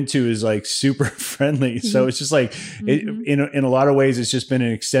bump into is like super friendly. So it's just like, in a lot of ways, it's just been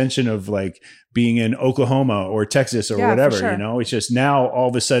an extension of like being in Oklahoma or Texas or whatever, you know, it's just now all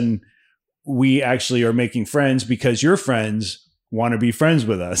of a sudden we actually are making friends because your friends want to be friends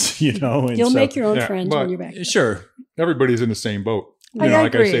with us, you know. And You'll make your own friends when you're back. Sure. Everybody's in the same boat. You I know,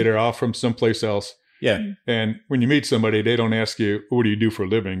 like agree. I say, they're all from someplace else. Yeah. And when you meet somebody, they don't ask you, what do you do for a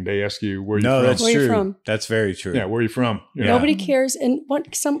living? They ask you, where are you No, from? that's Where you true. from? That's very true. Yeah, where are you from? You know? Nobody cares. And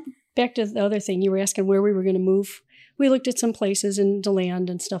back to the other thing, you were asking where we were going to move. We looked at some places in DeLand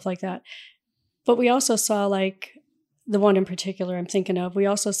and stuff like that. But we also saw like the one in particular I'm thinking of. We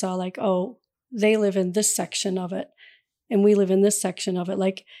also saw like, oh, they live in this section of it and we live in this section of it.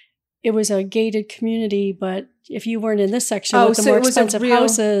 Like it was a gated community, but if you weren't in this section with the more expensive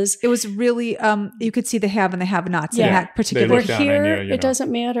houses. It was really, you could see the have and the have-nots in that particular. They We're look down on here, you, you it know.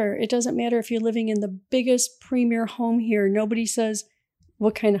 doesn't matter. It doesn't matter if you're living in the biggest premier home here. Nobody says,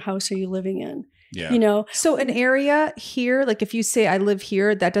 what kind of house are you living in? Yeah. You know, So an area here, like if you say I live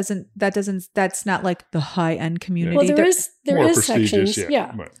here, that's not like the high-end community. well, there More is prestigious, sections.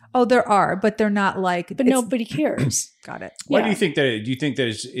 Yeah. But Oh, there are, but they're not like. But nobody cares. Got it. Why Yeah. do you think that? Do you think that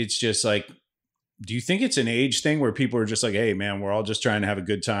it's just like? Do you think it's an age thing where people are just like, "Hey, man, we're all just trying to have a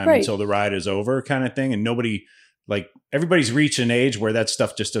good time Right. until the ride is over," kind of thing, and nobody, like, everybody's reached an age where that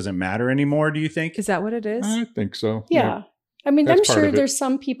stuff just doesn't matter anymore? Do you think? Is that what it is? I think so. Yeah. I mean, That's I'm part sure of it. there's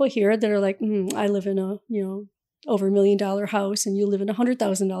some people here that are like, I live in a, over $1 million house and you live in a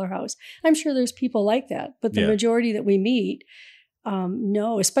 $100,000 house. I'm sure there's people like that. But the Yeah. majority that we meet,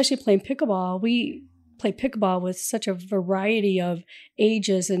 no, especially playing pickleball. We play pickleball with such a variety of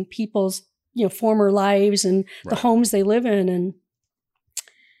ages and people's, former lives and the Right. homes they live in. And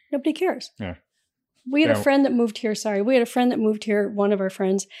nobody cares. Yeah. We had a Yeah. friend that moved here. We had a friend that moved here, one of our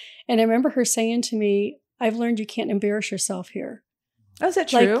friends. And I remember her saying to me, I've learned you can't embarrass yourself here. Oh, is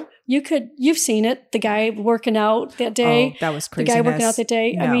that Like true? you've seen it. The guy working out that day. Oh, that was The crazy. guy working out that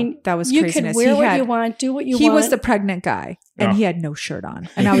day. I No, mean, that was you craziness. could wear He what had- you want, do what you He want. was the pregnant guy and Yeah. he had no shirt on.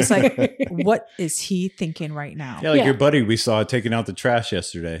 And I was like, what is he thinking right now? Yeah, like Yeah. your buddy we saw taking out the trash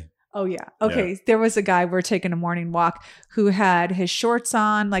yesterday. Oh, yeah. Okay. There was a guy, we're taking a morning walk, who had his shorts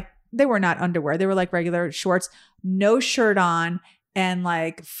on. Like they were not underwear. They were like regular shorts, no shirt on and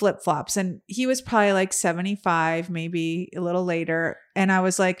like flip flops. And he was probably like 75, maybe a little later. And I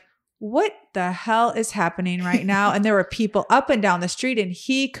was like, what the hell is happening right now? And there were people up and down the street and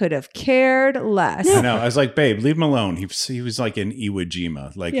he could have cared less. I know. I was like, babe, leave him alone. He was like in Iwo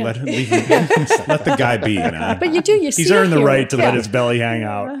Jima. Like, Yeah. let the guy be, man. But you see He's it earned the here. right to let Yeah. his belly hang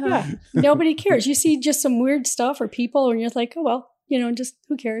out. Yeah. Nobody cares. You see just some weird stuff or people and you're like, oh, well, just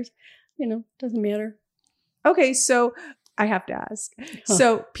who cares? Doesn't matter. Okay, so I have to ask. Huh.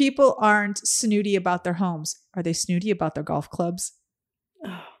 So people aren't snooty about their homes. Are they snooty about their golf clubs?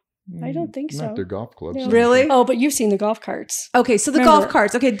 Oh, I don't think so. Not their golf clubs. Yeah. Really? Oh, but you've seen the golf carts. Okay, so the Remember- golf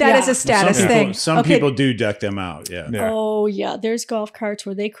carts. Okay, that is Yeah. a status some thing. People, some Okay, people do deck them out. Yeah. Yeah. Oh, yeah. There's golf carts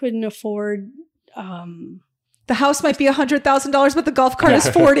where they couldn't afford. the house might be $100,000, but the golf cart is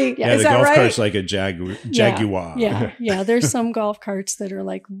 40. Yeah, Yeah, Is the that golf right? cart's like a Jaguar. Yeah. There's some golf carts that are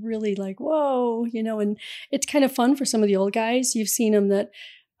like really like, whoa, and it's kind of fun for some of the old guys. You've seen them that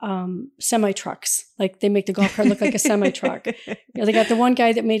semi trucks, like they make the golf cart look like a semi truck. They got the one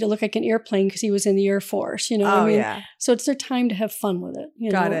guy that made it look like an airplane because he was in the Air Force, Oh, yeah. So it's their time to have fun with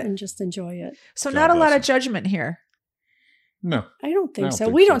it, Got it. and just enjoy it. So God not a lot bless of judgment here. No. I don't think I don't so.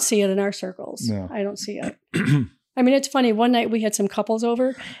 think We so. don't see it in our circles. No. I don't see it. I mean, it's funny. One night we had some couples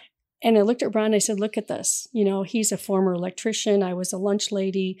over and I looked at Ron and I said, look at this. He's a former electrician. I was a lunch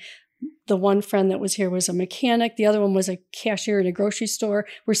lady. The one friend that was here was a mechanic. The other one was a cashier in a grocery store.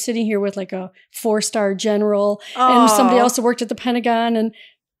 We're sitting here with like a 4-star general and somebody else that worked at the Pentagon and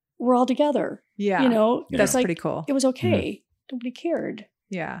we're all together. Yeah. It's That's like, pretty cool. it was okay. Nobody cared.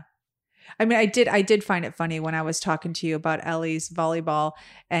 Yeah. I mean, I did find it funny when I was talking to you about Ellie's volleyball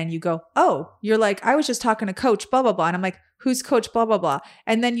and you go, oh, you're like, I was just talking to coach, blah, blah, blah. And I'm like, who's coach, blah, blah, blah.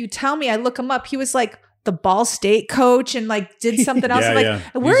 And then you tell me, I look him up. He was like the Ball State coach and like did something else. I'm like,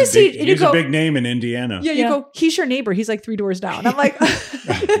 where is he? And you He's go, a big name in Indiana. Yeah, you go, he's your neighbor. He's like 3 doors down. I'm like,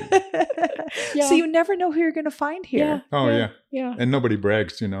 so you never know who you're going to find here. Yeah. And nobody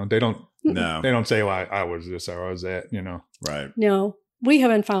brags, They don't say, well, I was this or I was that, Right. No, we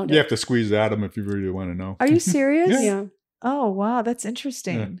haven't found it. You have to squeeze it out of them if you really want to know. Are you serious? Yeah. Oh, wow. That's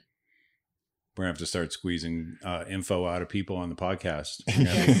interesting. Yeah. We're going to have to start squeezing info out of people on the podcast.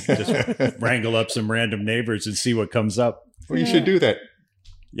 Just wrangle up some random neighbors and see what comes up. Well, you should do that.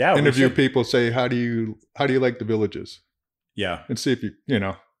 Yeah. Interview people, say, how do you like the Villages? Yeah. And see if you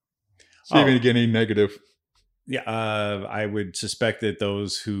if you get any negative. Yeah. I would suspect that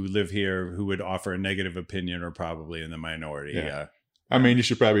those who live here who would offer a negative opinion are probably in the minority. Yeah. I mean, you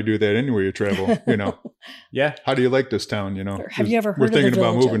should probably do that anywhere you travel, Yeah. How do you like this town, Or have you ever heard We're of the thinking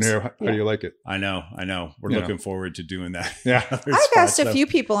about moving Villages? here. How do you like it? I know. We're looking forward to doing that. Yeah. I've asked a few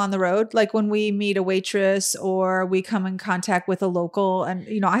people on the road, like when we meet a waitress or we come in contact with a local. And,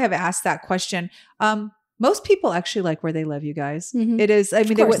 I have asked that question. Most people actually like where they live, you guys. Mhm. It is, I mean,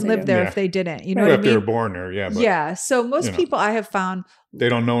 they course wouldn't they live do. there Yeah. if they didn't. You know Well, what I if they were mean? born there, yeah. But Yeah. So most people I have found, they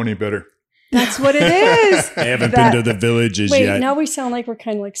don't know any better. that's what it is. They haven't That- been to the Villages Wait, yet. now we sound like we're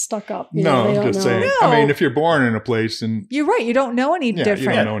kind of like stuck up. No, they I'm don't just know. saying. No. I mean, if you're born in a place and You're right. You don't know any you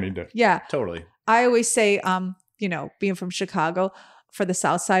different. don't know any different. Yeah. Totally. I always say, being from Chicago, for the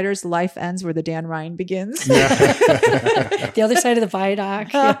Southsiders, life ends where the Dan Ryan begins. The other side of the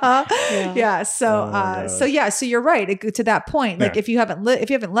viaduct. Yeah. Yeah. So you're right. To that point, like Yeah. if you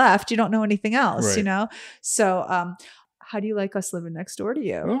haven't left, you don't know anything else, Right. So, how do you like us living next door to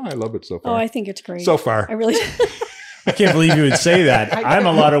you? Oh, I love it so Oh, far. I think it's great. So far. I really I can't believe you would say that. I'm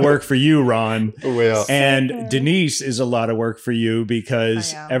a lot of work for you, Ron. Well, And Denise is a lot of work for you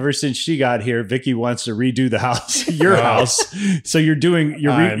because I know. ever since she got here, Vicky wants to redo the house, your Oh. house. So you're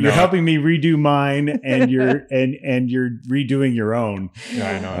I helping me redo mine, and you're redoing your own.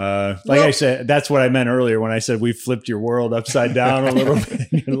 I know. I said, that's what I meant earlier when I said we flipped your world upside down a little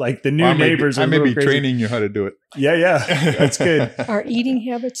bit. You're like the new Well, neighbors. I are may a be little crazy. training you how to do it. Yeah, that's good. our eating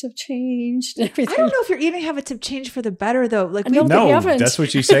habits have changed and I everything. don't know if your eating habits have changed for the better though. Like No, they No, haven't. that's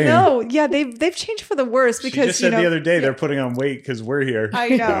what she's saying. no, yeah, they've changed for the worse She because just said the other day they're putting on weight because we're here. I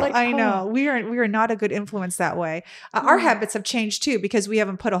know, Like, I know. oh. We are not a good influence that way. Our habits have changed too because we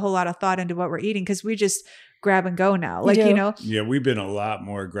haven't put a whole lot of thought into what we're eating because we just grab and go now. Like, do. Yeah, we've been a lot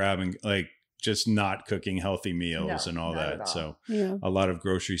more grabbing, like just not cooking healthy meals No, and all not at that. all. So Yeah. a lot of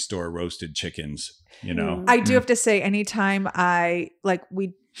grocery store roasted chickens, know. I do have to say, anytime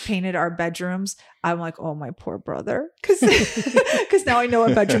we painted our bedrooms, I'm like, oh, my poor brother. Because now I know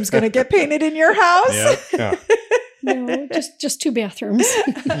a bedroom's going to get painted in your house. Yeah. Yeah. No, just 2 bathrooms.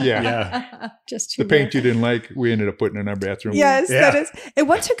 Yeah. Yeah. Just 2 The paint you didn't like, we ended up putting in our bathroom. Yes, Yeah. that is. It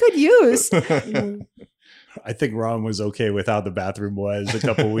went to good use. bathrooms. I think Ron was okay with how the bathroom was a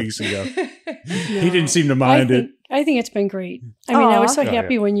couple of weeks ago. No. He didn't seem to mind it. I think it's been great. I mean, I was so Aw.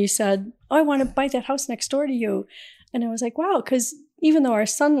 happy when you said, oh, I want to buy that house next door to you. And I was like, wow, because even though our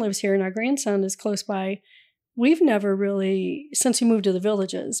son lives here and our grandson is close by, we've never really, since we moved to the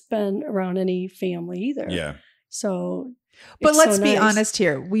Villages, been around any family either. Yeah. So, But it's let's so be nice. honest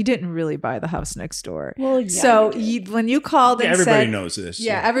here. We didn't really buy the house next door. Well, yeah, So we did. when you called and Everybody said, knows this.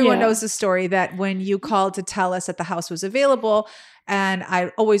 yeah, everyone Yeah. knows the story that when you called to tell us that the house was available, and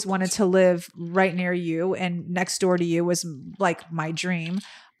I always wanted to live right near you and next door to you was like my dream.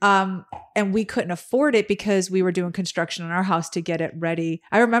 And we couldn't afford it because we were doing construction on our house to get it ready.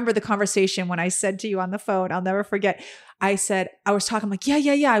 I remember the conversation when I said to you on the phone, I'll never forget. I was talking, I'm like,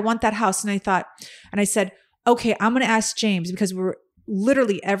 yeah, I want that house. And I said, okay, I'm going to ask James because we were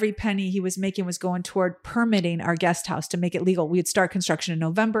literally every penny he was making was going toward permitting our guest house to make it legal. We'd start construction in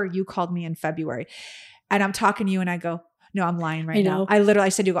November. You called me in February. And I'm talking to you and I go, no, I'm lying right now. know. I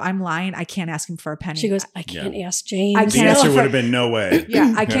said, I'm lying. I can't ask him for a penny. She goes, I can't ask James. I The can't answer offer- would have been no way.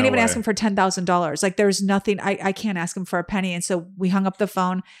 Yeah, I can't No even ask way. him for $10,000. Like there's nothing, I can't ask him for a penny. And so we hung up the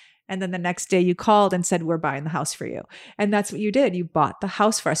phone. And then the next day you called and said, we're buying the house for you. And that's what you did. You bought the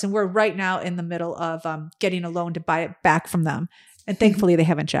house for us. And we're right now in the middle of getting a loan to buy it back from them. And thankfully they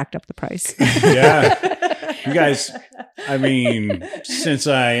haven't jacked up the price. Yeah. You guys, I mean, since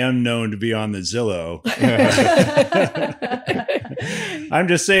I am known to be on the Zillow, I'm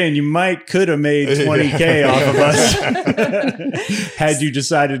just saying you could have made $20K off of us had you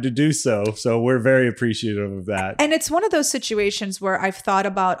decided to do so. So we're very appreciative of that. And it's one of those situations where I've thought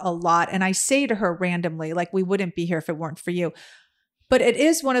about a lot. And I say to her randomly, like, we wouldn't be here if it weren't for you. But it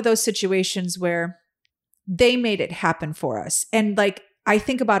is one of those situations where they made it happen for us. And like, I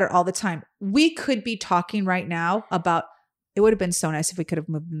think about it all the time. We could be talking right now about, it would have been so nice if we could have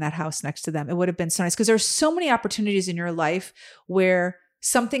moved in that house next to them. It would have been so nice because there's so many opportunities in your life where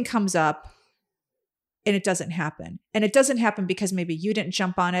something comes up and it doesn't happen. And it doesn't happen because maybe you didn't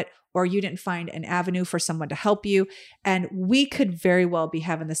jump on it or you didn't find an avenue for someone to help you. And we could very well be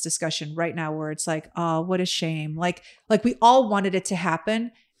having this discussion right now where it's like, oh, what a shame. Like we all wanted it to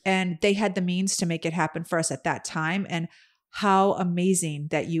happen and they had the means to make it happen for us at that time. And how amazing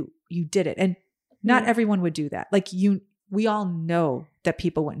that you did it. And not everyone would do that. Like we all know that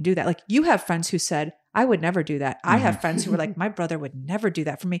people wouldn't do that. Like you have friends who said, I would never do that. I have friends who were like, my brother would never do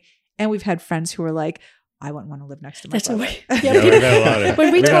that for me. And we've had friends who were like, I wouldn't want to live next to my brother.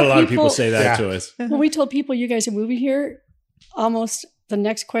 We've had a lot of people say that to us. When we told people you guys are moving here, almost the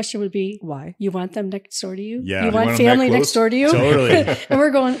next question would be, why? You want them next door to you? Yeah. You want family next door to you? Totally. And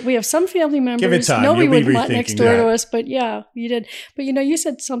we're going, we have some family members. Give it time. Nobody You'll be would want next door rethinking to that. us, but yeah, you did. But you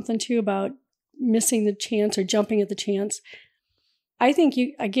said something too about missing the chance or jumping at the chance. I think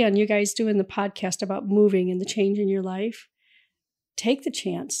you guys doing the podcast about moving and the change in your life, take the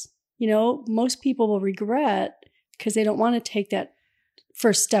chance. Most people will regret because they don't want to take that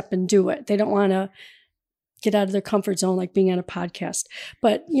first step and do it. They don't want to get out of their comfort zone, like being on a podcast.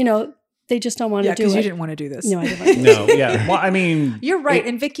 But, they just don't want to do it. Yeah, because you didn't want to do this. No, I didn't. No, yeah. Well, I mean, you're right.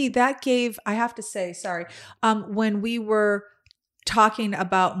 And Vicki, that gave, I have to say, sorry, when we were talking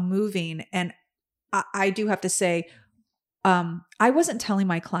about moving, and I do have to say, I wasn't telling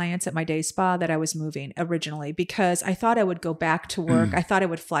my clients at my day spa that I was moving originally because I thought I would go back to work. I thought I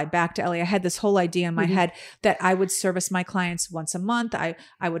would fly back to LA. I had this whole idea in my head that I would service my clients once a month. I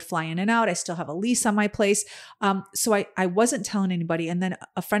would fly in and out. I still have a lease on my place. So I wasn't telling anybody. And then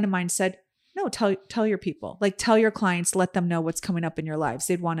a friend of mine said, no, tell your people, like tell your clients, let them know what's coming up in your lives.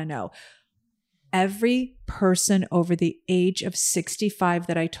 They'd want to know. Every person over the age of 65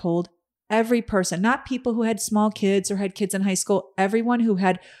 that I told, every person, not people who had small kids or had kids in high school, everyone who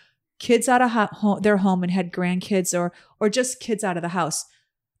had kids out of their home and had grandkids or just kids out of the house,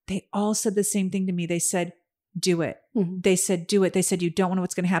 they all said the same thing to me. They said, do it. They said, do it. They said, you don't know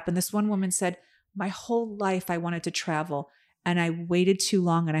what's going to happen. This one woman said, my whole life I wanted to travel and I waited too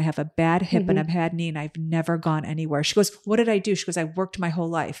long and I have a bad hip and a bad knee and I've never gone anywhere. She goes, what did I do? She goes, I worked my whole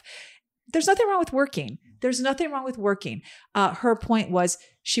life. There's nothing wrong with working. There's nothing wrong with working. Her point was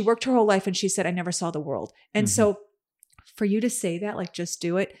she worked her whole life and she said, I never saw the world. And so for you to say that, like, just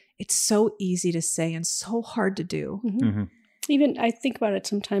do it. It's so easy to say and so hard to do. Even I think about it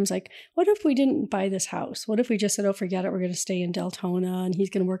sometimes, like, what if we didn't buy this house? What if we just said, oh, forget it. We're going to stay in Deltona and he's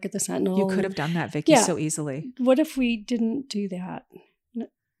going to work at the Sentinel. You could have done that, Vicki, so easily. What if we didn't do that?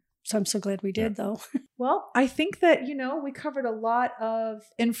 So I'm so glad we did, though. Well, I think that, we covered a lot of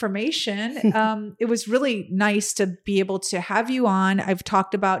information. It was really nice to be able to have you on.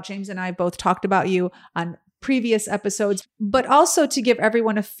 James and I both talked about you on previous episodes, but also to give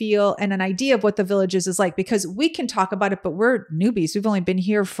everyone a feel and an idea of what the Villages is like, because we can talk about it, but we're newbies. We've only been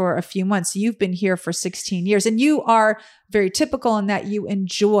here for a few months. You've been here for 16 years and you are very typical in that you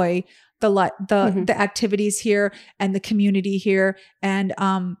enjoy the activities here and the community here. And,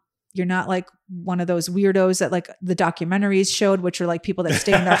 you're not like one of those weirdos that like the documentaries showed, which are like people that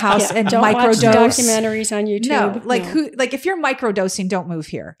stay in their house and don't microdose. Watch documentaries on YouTube. No, if you're microdosing, don't move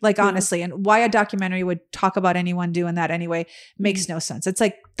here. Like honestly, and why a documentary would talk about anyone doing that anyway makes no sense. It's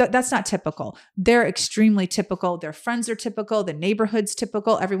like that's not typical. They're extremely typical. Their friends are typical. The neighborhood's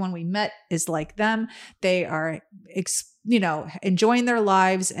typical. Everyone we met is like them. They are, enjoying their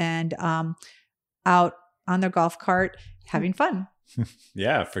lives and out on their golf cart having fun.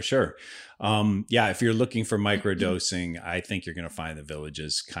 Yeah, for sure. If you're looking for microdosing, I think you're going to find the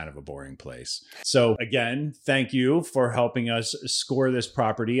Villages kind of a boring place. So again, thank you for helping us score this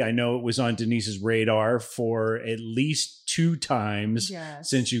property. I know it was on Denise's radar for at least 2 times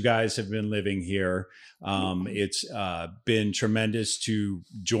since you guys have been living here. It's been tremendous to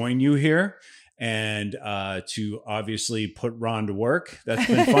join you here. And to obviously put Ron to work. That's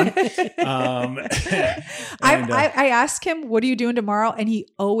been fun. I asked him, what are you doing tomorrow? And he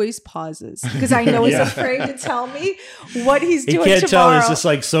always pauses because I know he's afraid to tell me what he's doing tomorrow. He can't tell, is this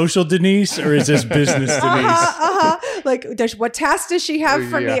like social Denise or is this business Denise? Like, what task does she have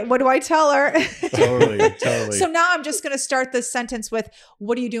for me? What do I tell her? Totally. So now I'm just going to start this sentence with,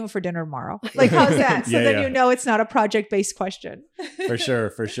 what are you doing for dinner tomorrow? Like, how's that? So then you know it's not a project-based question. For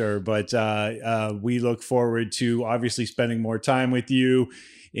sure. But we look forward to obviously spending more time with you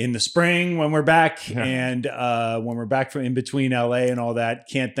in the spring when we're back and when we're back from in between LA and all that.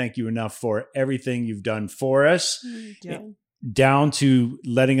 Can't thank you enough for everything you've done for us. down to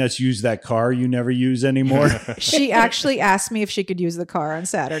letting us use that car you never use anymore. She actually asked me if she could use the car on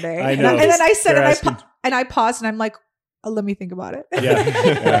Saturday. I know. And then I said, They're and I paused and I'm like, let me think about it.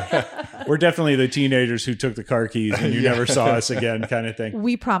 Yeah. We're definitely the teenagers who took the car keys and you never saw us again kind of thing.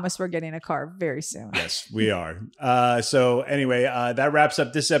 We promise we're getting a car very soon. Yes, we are. So anyway, that wraps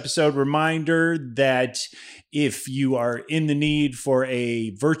up this episode. Reminder that if you are in the need for a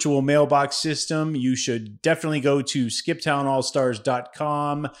virtual mailbox system, you should definitely go to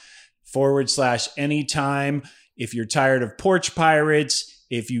skiptownallstars.com/anytime. If you're tired of porch pirates,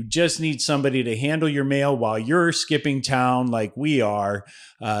 if you just need somebody to handle your mail while you're skipping town like we are,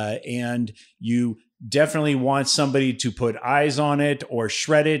 and you definitely want somebody to put eyes on it or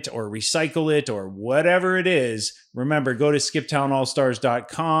shred it or recycle it or whatever it is, remember, go to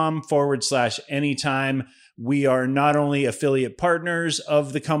skiptownallstars.com/anytime. We are not only affiliate partners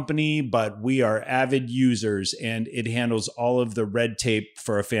of the company, but we are avid users, and it handles all of the red tape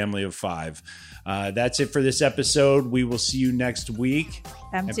for a family of 5. That's it for this episode. We will see you next week.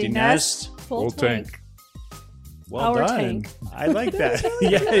 Empty nest. Full tank. Well Our done. tank. I like that.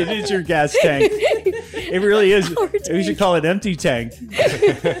 Yeah, it is your gas tank. It really is. We should call it empty tank.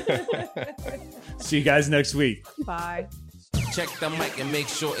 See you guys next week. Bye. Check the mic and make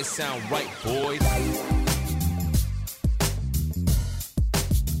sure it sound right, boys.